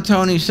 we'll get on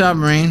Tony's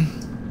submarine.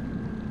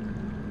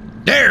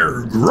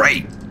 They're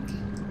great!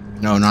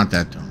 No, not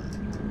that Tony.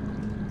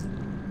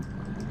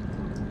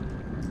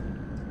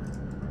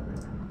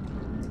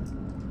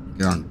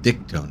 Get on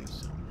Dick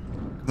Tony's.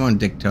 Come on,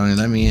 Dick Tony,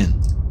 let me in.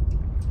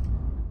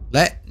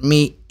 Let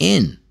me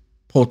in.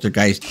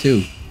 Poltergeist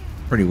 2.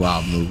 Pretty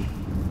wild movie.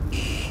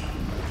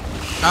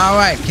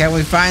 Alright, can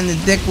we find the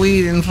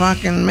dickweed in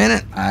fucking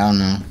minute? I don't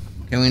know.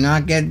 Can we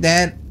not get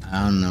dead?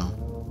 I don't know.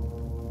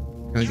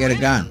 Can we get a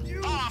gun?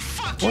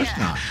 Of course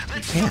not.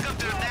 We can't.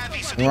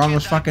 We're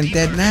almost fucking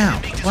dead now.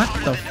 What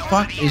the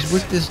fuck is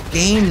with this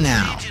game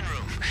now?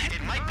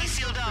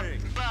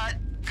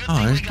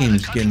 Oh, this game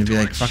is getting to be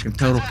like fucking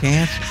total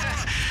cancer.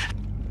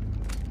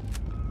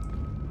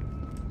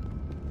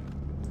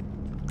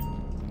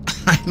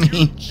 I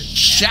mean,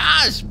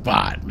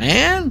 Shazbot,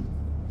 man.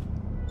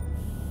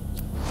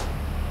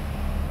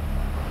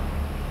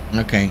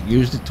 Okay,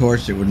 use the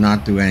torch. It would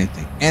not do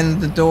anything.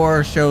 And the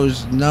door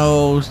shows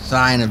no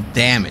sign of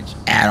damage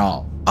at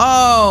all.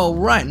 Oh,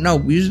 right. No,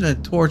 using a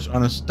torch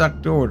on a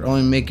stuck door would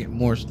only make it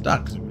more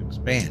stuck, so it would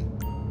expand.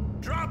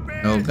 Drop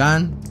it. No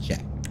gun? Check.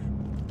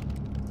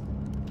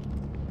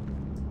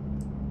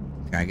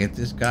 Can I get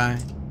this guy?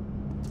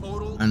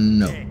 Total.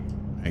 No. dead.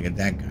 Can I get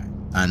that guy?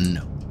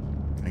 No.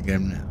 Can I get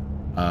him now?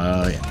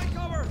 Yeah.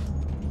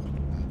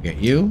 Get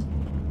you.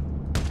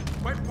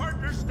 My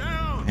partner's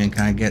down. And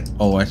can I get...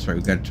 Oh, that's right.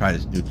 We gotta try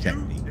this new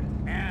technique.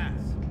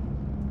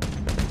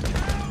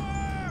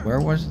 Where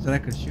was it that I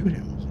could shoot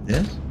him? Was it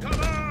this? Come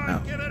on, No.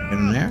 get Get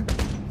him there?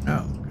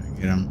 No. Can I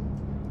get him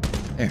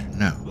there?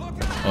 No.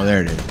 Oh,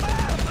 there it is.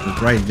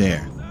 It's right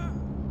there.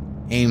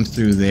 Aim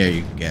through there,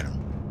 you can get him.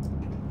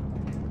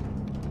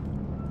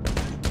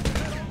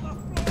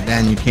 But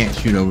then you can't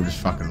shoot over this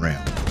fucking rail.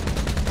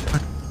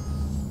 What?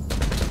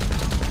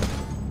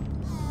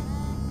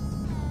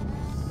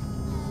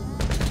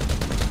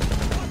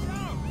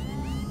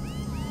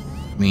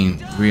 I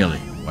mean, really?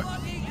 What?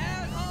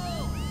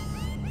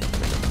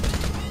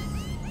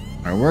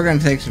 Alright, we're gonna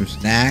take some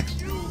snacks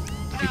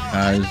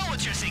because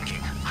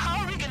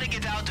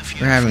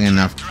we're having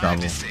enough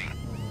trouble,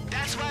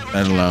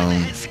 let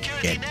alone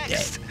get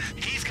dead.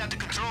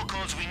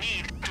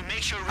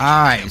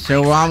 Alright,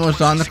 so we're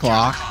almost on the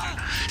clock.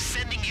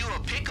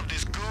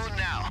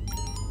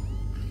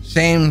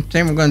 Same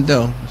we're gonna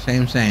do.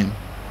 Same.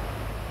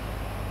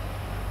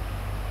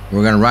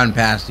 We're gonna run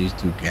past these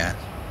two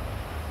cats.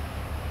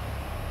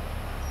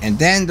 And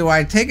then do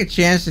I take a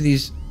chance that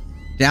he's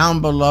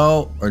down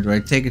below, or do I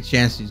take a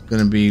chance he's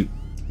gonna be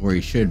where he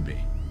should be?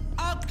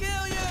 I'll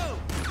kill you.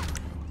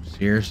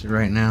 Seriously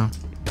right now?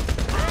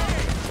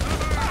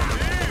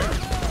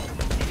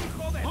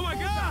 Oh my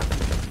God!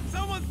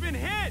 Someone's been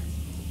hit.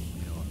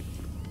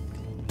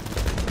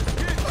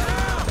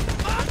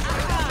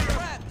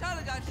 Crap,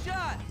 Tyler got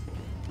shot.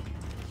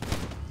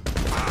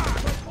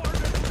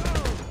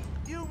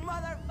 You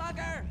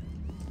motherfucker.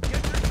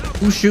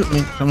 Who's shooting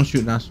me? Someone's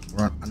shooting us.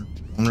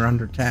 We're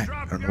under attack.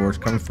 I don't know where it's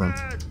coming from.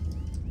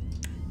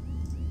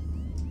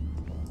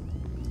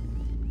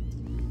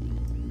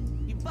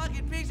 You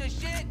fucking piece of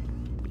shit.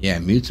 Yeah,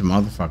 mute's a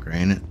motherfucker,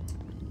 ain't it?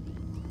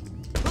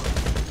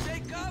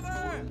 Take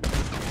cover.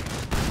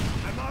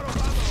 I'm out of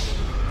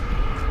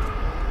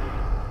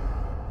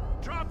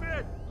ammo. Drop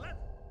it. Let's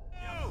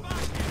go.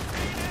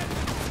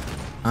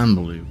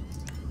 Unbelievable.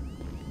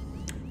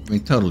 I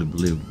mean, totally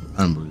believable.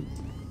 Unbelievable.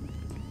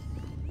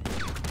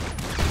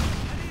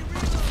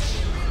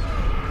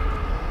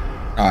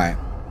 Alright.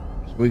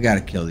 So we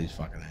gotta kill these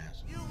fucking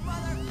assholes. You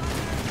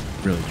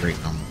motherfucker. Really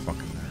great on the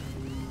fucking nerve.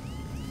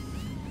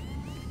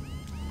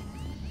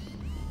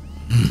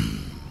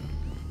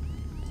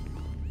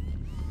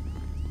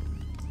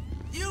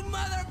 You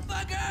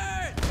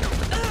motherfucker.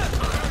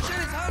 Shit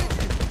is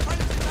Huntington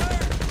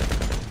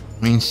hurt.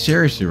 I mean,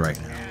 seriously right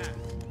now.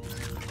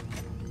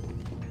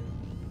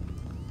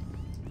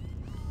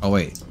 Oh,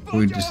 wait.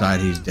 We decide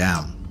he's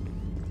down.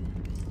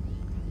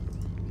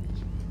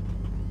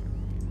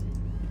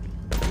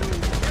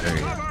 There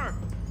you go.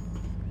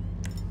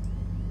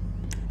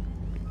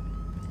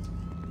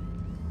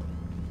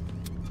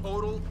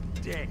 Total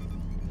dead.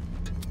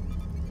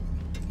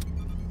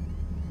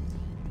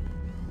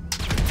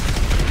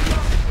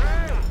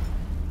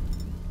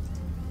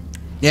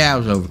 Yeah, it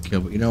was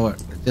overkill, but you know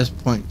what? At this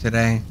point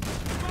today...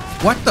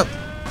 What the...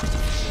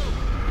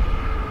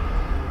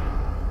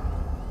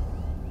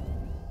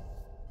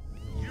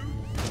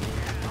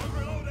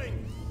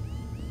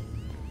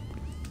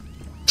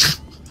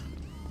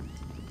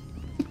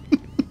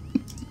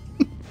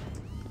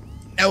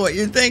 Know what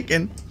you're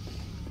thinking.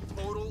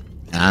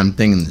 I'm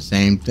thinking the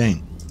same thing.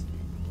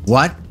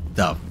 What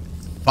the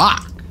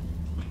fuck?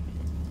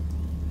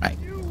 Right.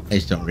 They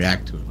just don't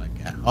react to it like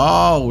that.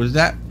 Oh, was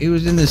that... He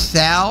was in the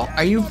cell?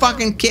 Are you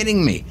fucking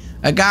kidding me?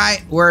 A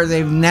guy where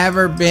they've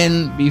never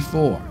been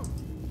before.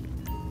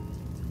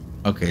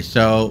 Okay,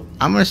 so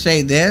I'm gonna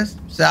say this.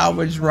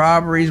 Salvage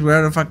robberies,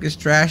 whatever the fuck this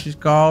trash is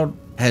called,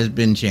 has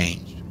been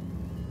changed.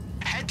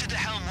 Head to the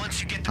helm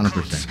once you get the 100%.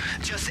 codes.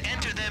 Just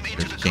enter them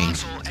into the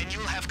changed. console and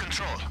you'll have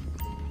control.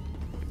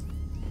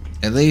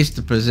 At least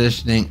the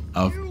positioning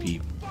of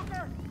people.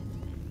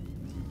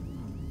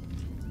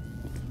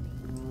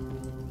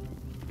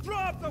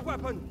 Drop the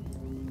weapon.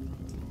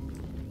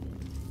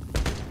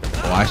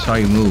 Oh, I saw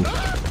you move.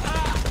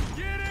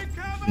 Get it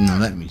covered. No,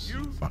 let me see.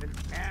 Fuck.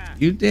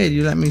 You did.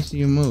 You let me see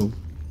you move.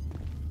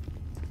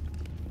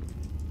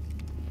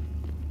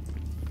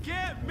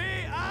 Get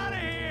me out of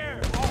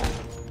here.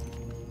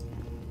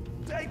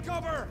 Take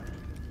cover.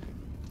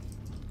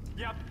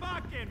 You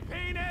fucking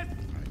penis.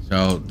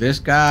 So this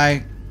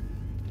guy,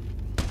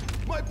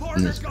 My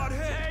partner's got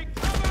hit. Take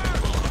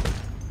cover.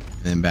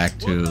 and then back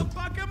to What the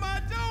fuck am I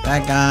doing?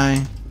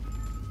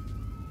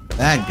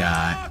 that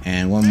guy,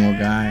 and one more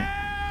guy.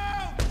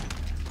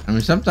 I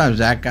mean, sometimes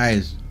that guy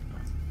is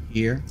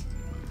here,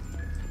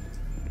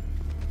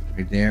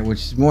 right there, which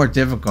is more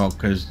difficult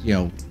because, you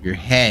know, your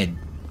head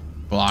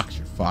blocks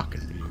your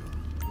fucking view.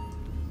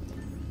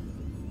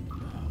 Oh,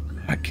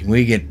 God, can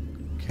we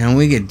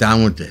get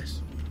done with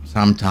this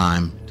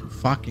sometime to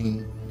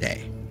fucking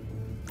day?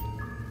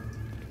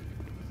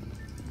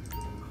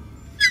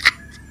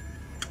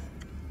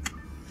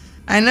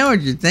 I know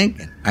what you're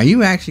thinking. Are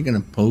you actually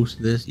going to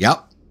post this?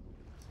 Yep.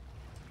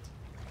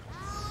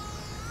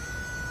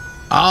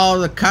 All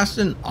the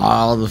cussing,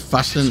 all the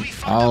fussing,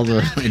 all the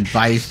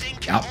advice.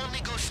 Yep.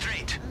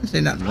 Didn't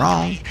say nothing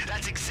wrong.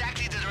 That's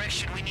exactly the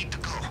direction we need to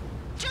go.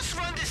 Just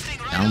run this thing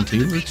right Down onto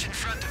the people. beach in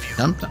front of you.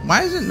 Sometimes.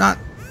 Why is it not?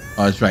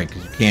 Oh, that's right,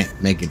 because you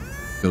can't make it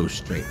go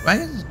straight. Why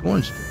is it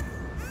going straight?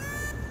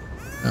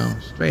 No,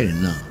 straight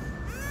enough.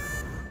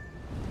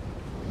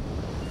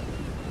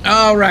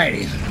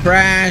 Alrighty.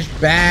 Crash,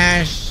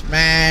 bash,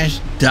 smash,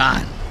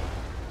 done.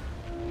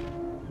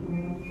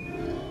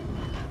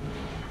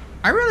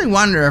 I really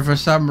wonder if a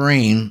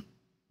submarine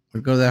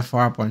would go that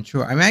far up on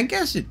shore. I mean, I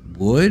guess it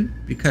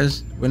would,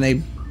 because when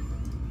they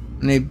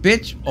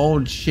bitch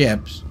old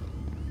ships,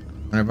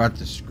 when they're about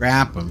to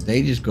scrap them,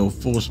 they just go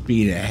full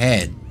speed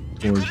ahead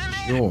towards the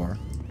shore.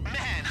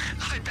 Man,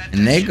 I bet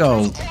And they that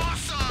go shit was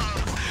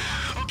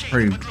awesome. Okay,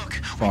 pretty but look,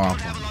 far we up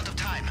don't have on a lot of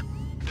time.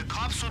 The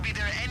cops will be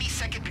there any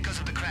second because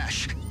of the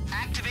crash.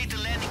 Activate the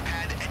landing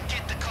pad and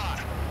get the car.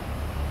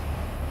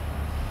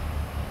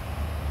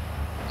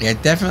 Yeah,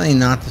 definitely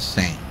not the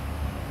same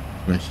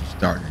when she's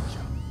starting to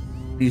jump.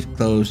 These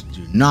clothes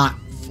do not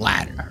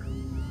flatter her.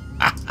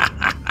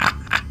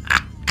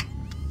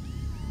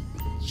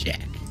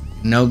 Check.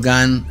 No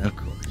gun? Of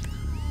course.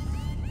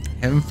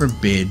 Heaven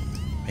forbid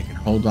I can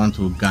hold on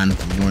to a gun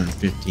for more than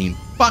 15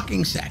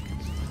 fucking seconds.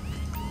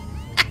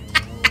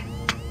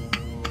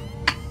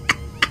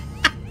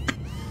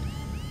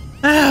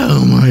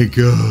 Oh my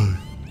god.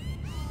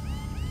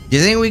 Do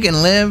you think we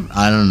can live?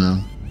 I don't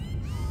know.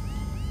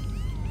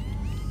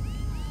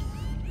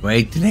 The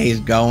way today's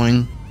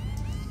going,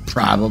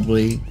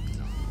 probably.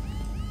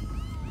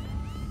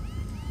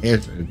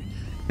 Here's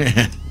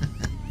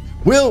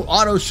Will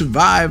Otto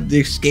survive the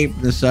escape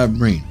from the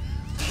submarine?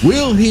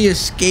 Will he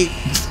escape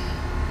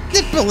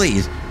the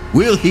police?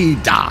 Will he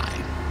die?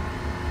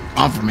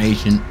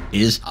 Confirmation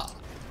is high.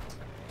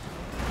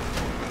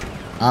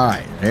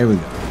 Alright, there we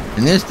go.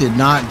 And this did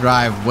not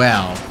drive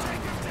well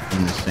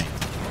in the sink.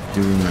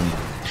 Do remember.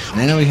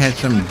 And I know we had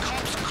some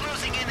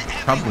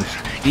trouble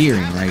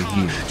steering right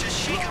here.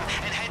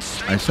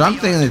 Alright, so I'm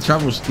thinking the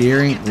trouble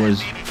steering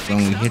was when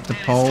we hit the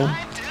pole.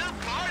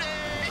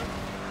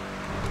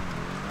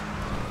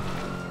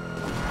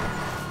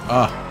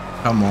 Oh,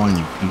 come on,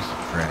 you piece of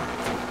crap.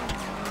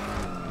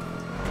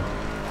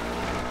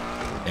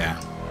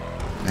 Yeah,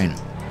 I know.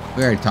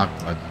 We already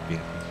talked about this being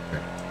a piece of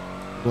crap.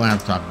 We won't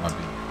have to talk about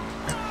being a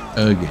piece of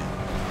crap again.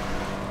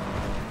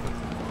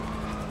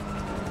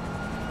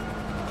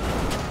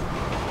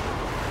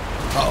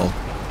 Uh-oh.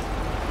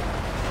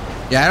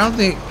 Yeah, I don't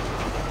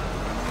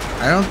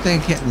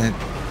think hitting that.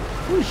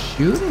 Who's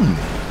shooting me?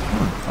 Come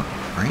on,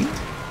 fucking crank.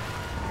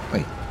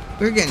 Wait,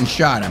 we're getting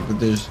shot at, but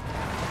there's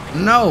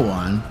no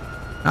one.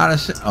 Not a.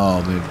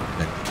 Oh, maybe.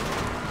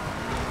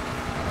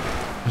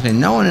 I say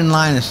no one in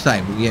line of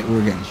sight, but yet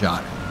we're getting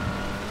shot at.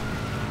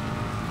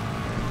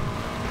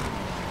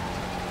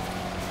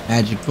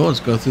 Magic bullets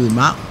go through the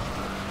mountain.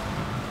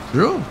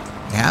 Through.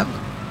 They have them.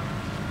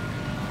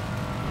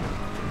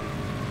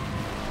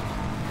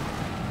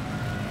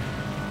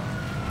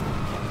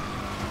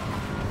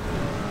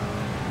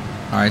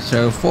 Alright,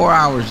 so 4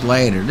 hours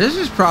later. This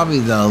is probably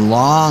the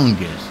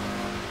longest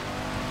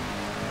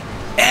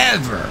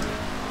ever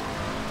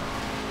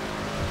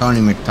Tony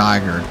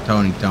McTiger,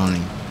 Tony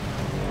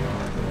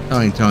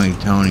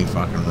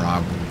fucking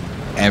robbery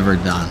ever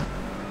done.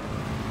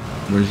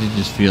 Or does it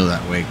just feel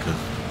that way because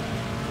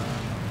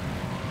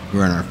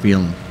we're in our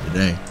feelings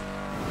today?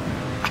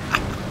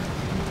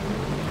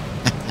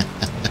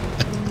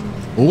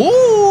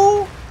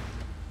 Ooh!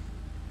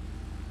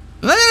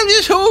 Look at him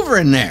just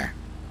hoovering there.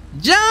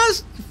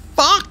 Just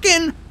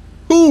fucking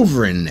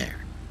hoovering there.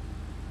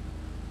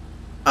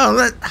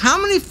 Oh,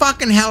 how many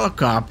fucking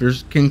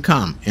helicopters can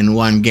come in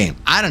one game?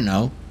 I don't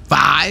know.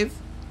 5?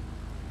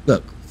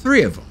 Look,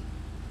 3 of them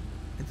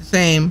at the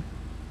same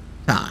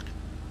time.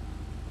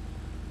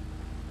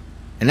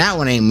 And that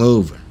one ain't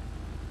moving.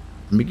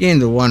 I'm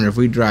beginning to wonder if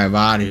we drive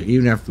out of here,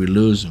 even if we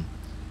lose him,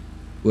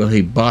 will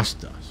he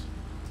bust us?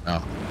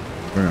 Oh,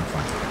 we're gonna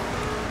find out.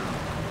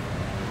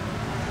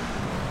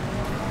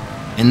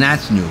 And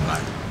that's new, by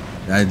the way.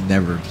 I've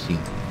never seen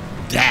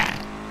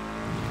that.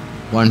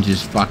 One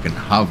just fucking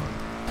hover.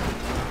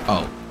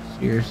 Oh,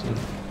 seriously?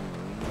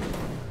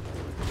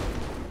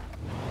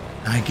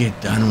 I get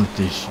done with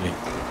this shit.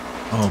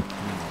 Oh,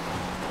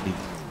 please.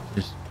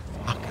 Just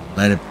fucking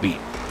let it be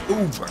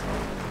over.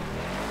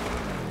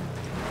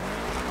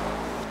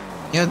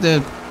 You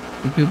know,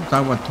 when people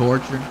talk about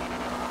torture?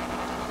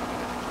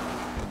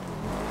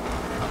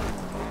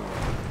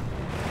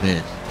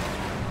 This.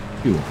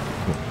 Pure.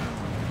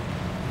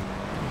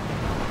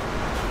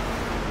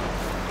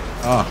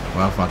 Oh,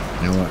 well, fuck.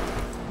 You know what?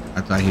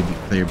 I thought he'd be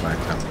clear by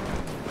the time.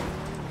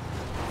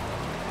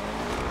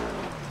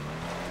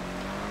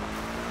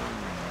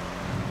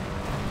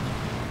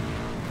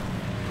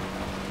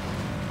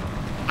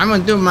 I'm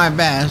gonna do my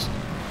best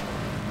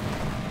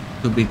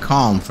to be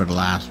calm for the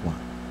last one.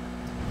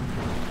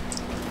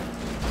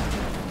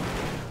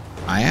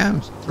 I am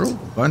through.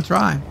 I'm gonna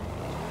try.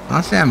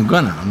 I'll say I'm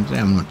gonna. I'm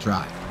saying I'm gonna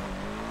try.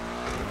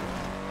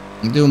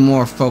 I'm doing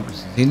more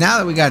focus. See, now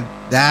that we got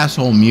the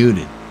asshole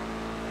muted,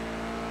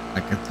 I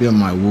can feel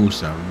my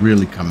woosah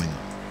really coming up.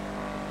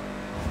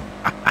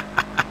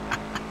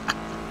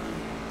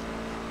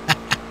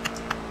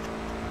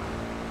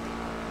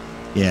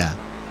 Yeah.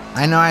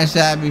 I know I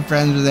said I'd be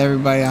friends with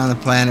everybody on the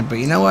planet, but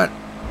you know what?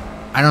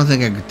 I don't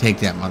think I could take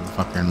that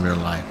motherfucker in real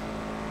life.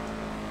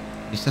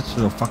 He's such a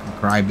little fucking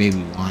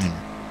crybaby whiner.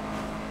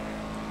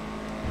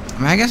 I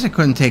mean, I guess I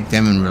couldn't take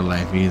them in real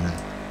life either.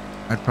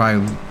 I'd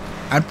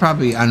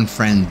probably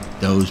unfriend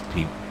those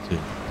people too.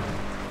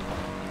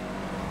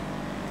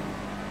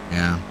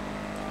 Yeah.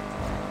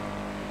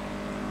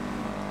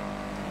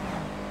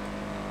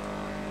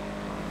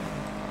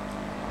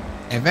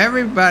 If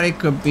everybody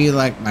could be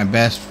like my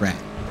best friend,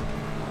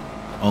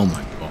 oh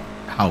my god,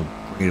 how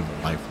great of a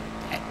life would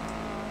that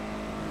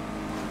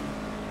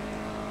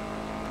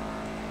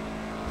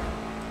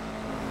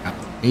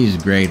be? He's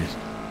the greatest.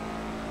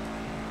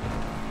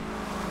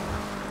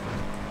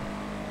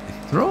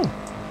 It's true.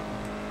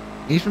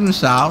 He's from the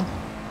South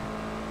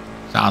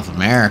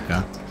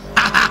America.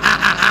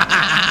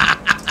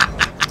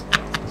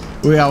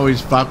 We always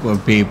fuck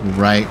with people,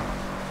 right?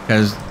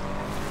 Because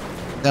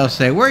they'll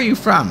say, "Where are you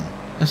from?"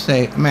 I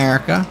say,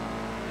 "America,"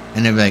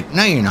 and they'll be like,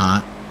 "No, you're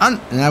not." And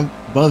then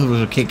both of us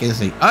will kick in and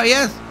say, "Oh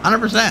yes,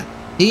 100%.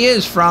 He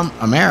is from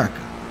America."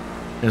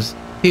 There's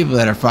people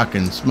that are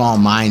fucking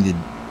small-minded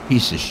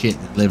piece of shit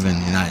that live in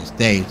the United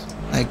States,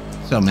 like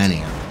so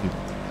many other people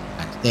in the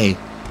United States.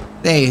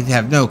 They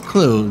have no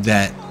clue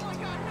that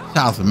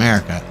South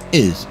America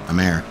is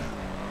America.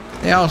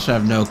 They also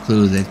have no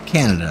clue that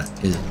Canada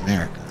is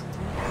America.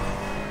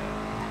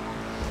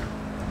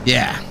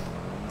 Yeah.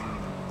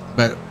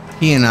 But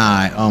he and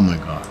I, oh my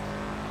god.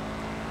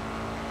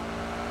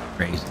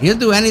 Crazy. He'll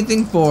do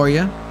anything for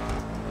you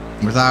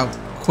without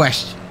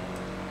question.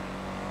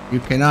 You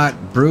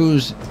cannot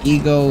bruise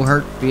ego,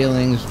 hurt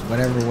feelings,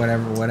 whatever. It's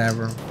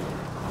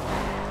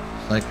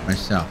like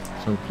myself.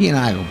 So he and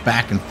I go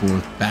back and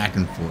forth.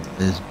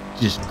 It's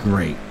just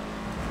great.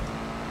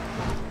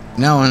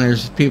 Knowing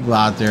there's people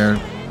out there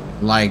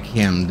like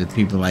him, that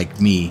people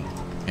like me,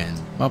 and,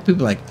 well,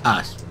 people like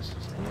us.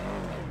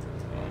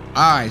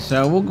 Alright,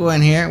 so we'll go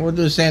in here. We'll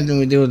do the same thing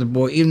we did with the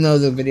boy, even though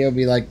the video will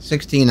be like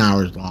 16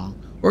 hours long.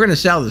 We're going to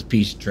sell this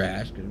piece of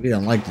trash because we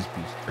don't like this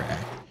piece of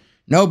trash.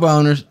 No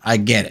boners. I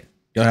get it.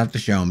 Don't have to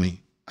show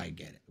me. I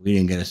get it. We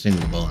didn't get a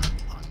single boner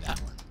on that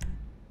one.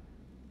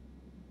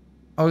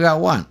 Oh, we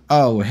got one.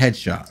 Oh, a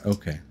headshot.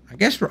 Okay. I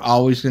guess we're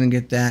always going to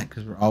get that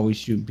because we're always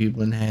shooting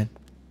people in the head.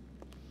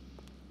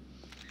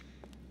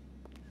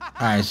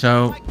 Alright,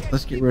 so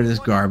let's get rid of this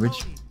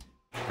garbage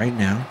right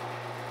now.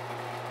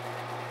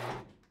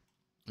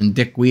 And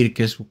Dick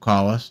Weedicus will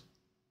call us.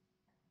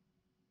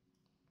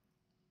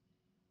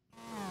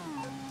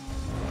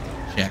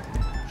 Check.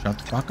 Shut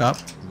the fuck up.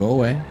 Go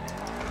away.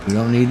 We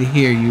don't need to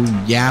hear you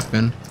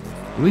yapping.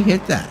 Did we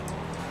hit that?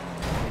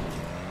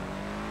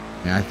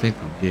 Yeah, I think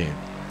we did.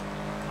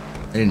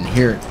 I didn't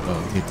hear it. Oh,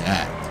 we hit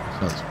that. I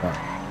saw the spark.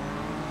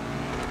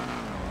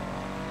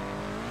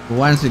 But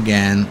once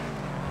again,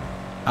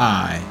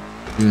 I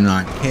do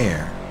not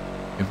care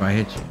if I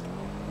hit you.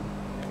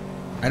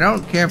 I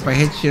don't care if I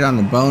hit shit on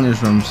the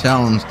boners when I'm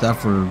selling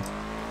stuff for,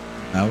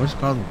 what's it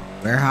called,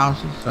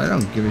 warehouses. So I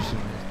don't give a shit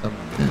about stuff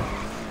like this.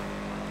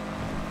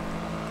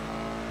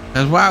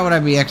 Because why would I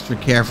be extra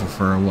careful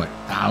for, what,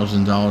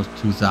 $1,000,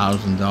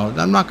 $2,000?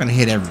 I'm not going to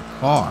hit every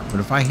car, but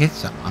if I hit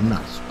something, I'm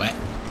not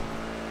sweating.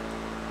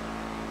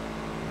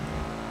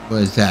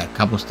 What is that, a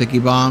couple sticky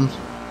bombs?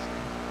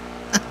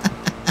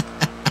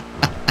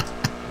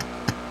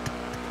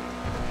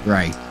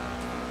 Right.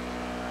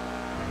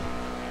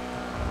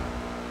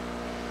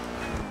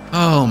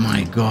 Oh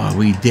my god,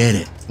 we did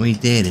it. We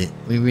did it.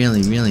 We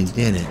really, really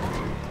did it.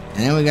 And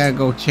then we gotta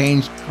go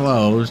change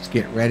clothes to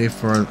get ready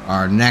for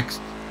our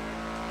next,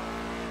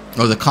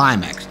 or the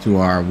climax to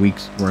our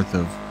week's worth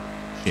of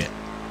shit.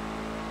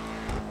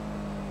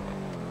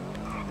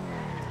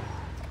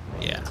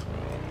 Yeah.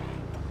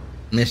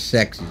 Miss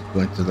Sexy's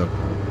going to the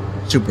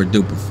super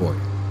duper for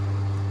you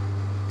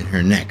in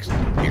her next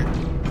appearance.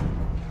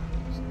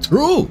 It's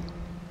true.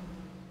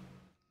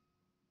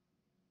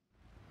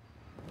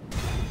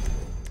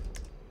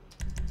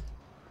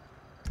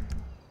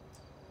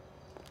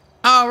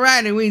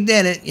 Alrighty, we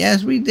did it.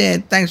 Yes, we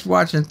did. Thanks for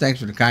watching. Thanks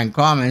for the kind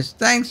comments.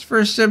 Thanks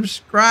for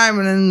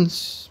subscribing and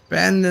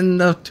spending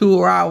the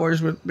 2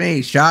 hours with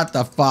me. Shut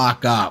the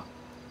fuck up.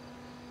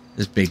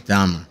 This big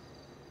dumber.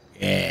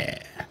 Yeah.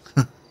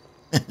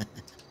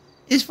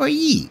 It's for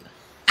you.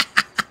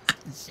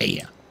 See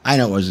ya. I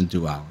know it wasn't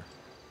 2 hours.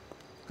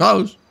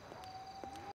 Close.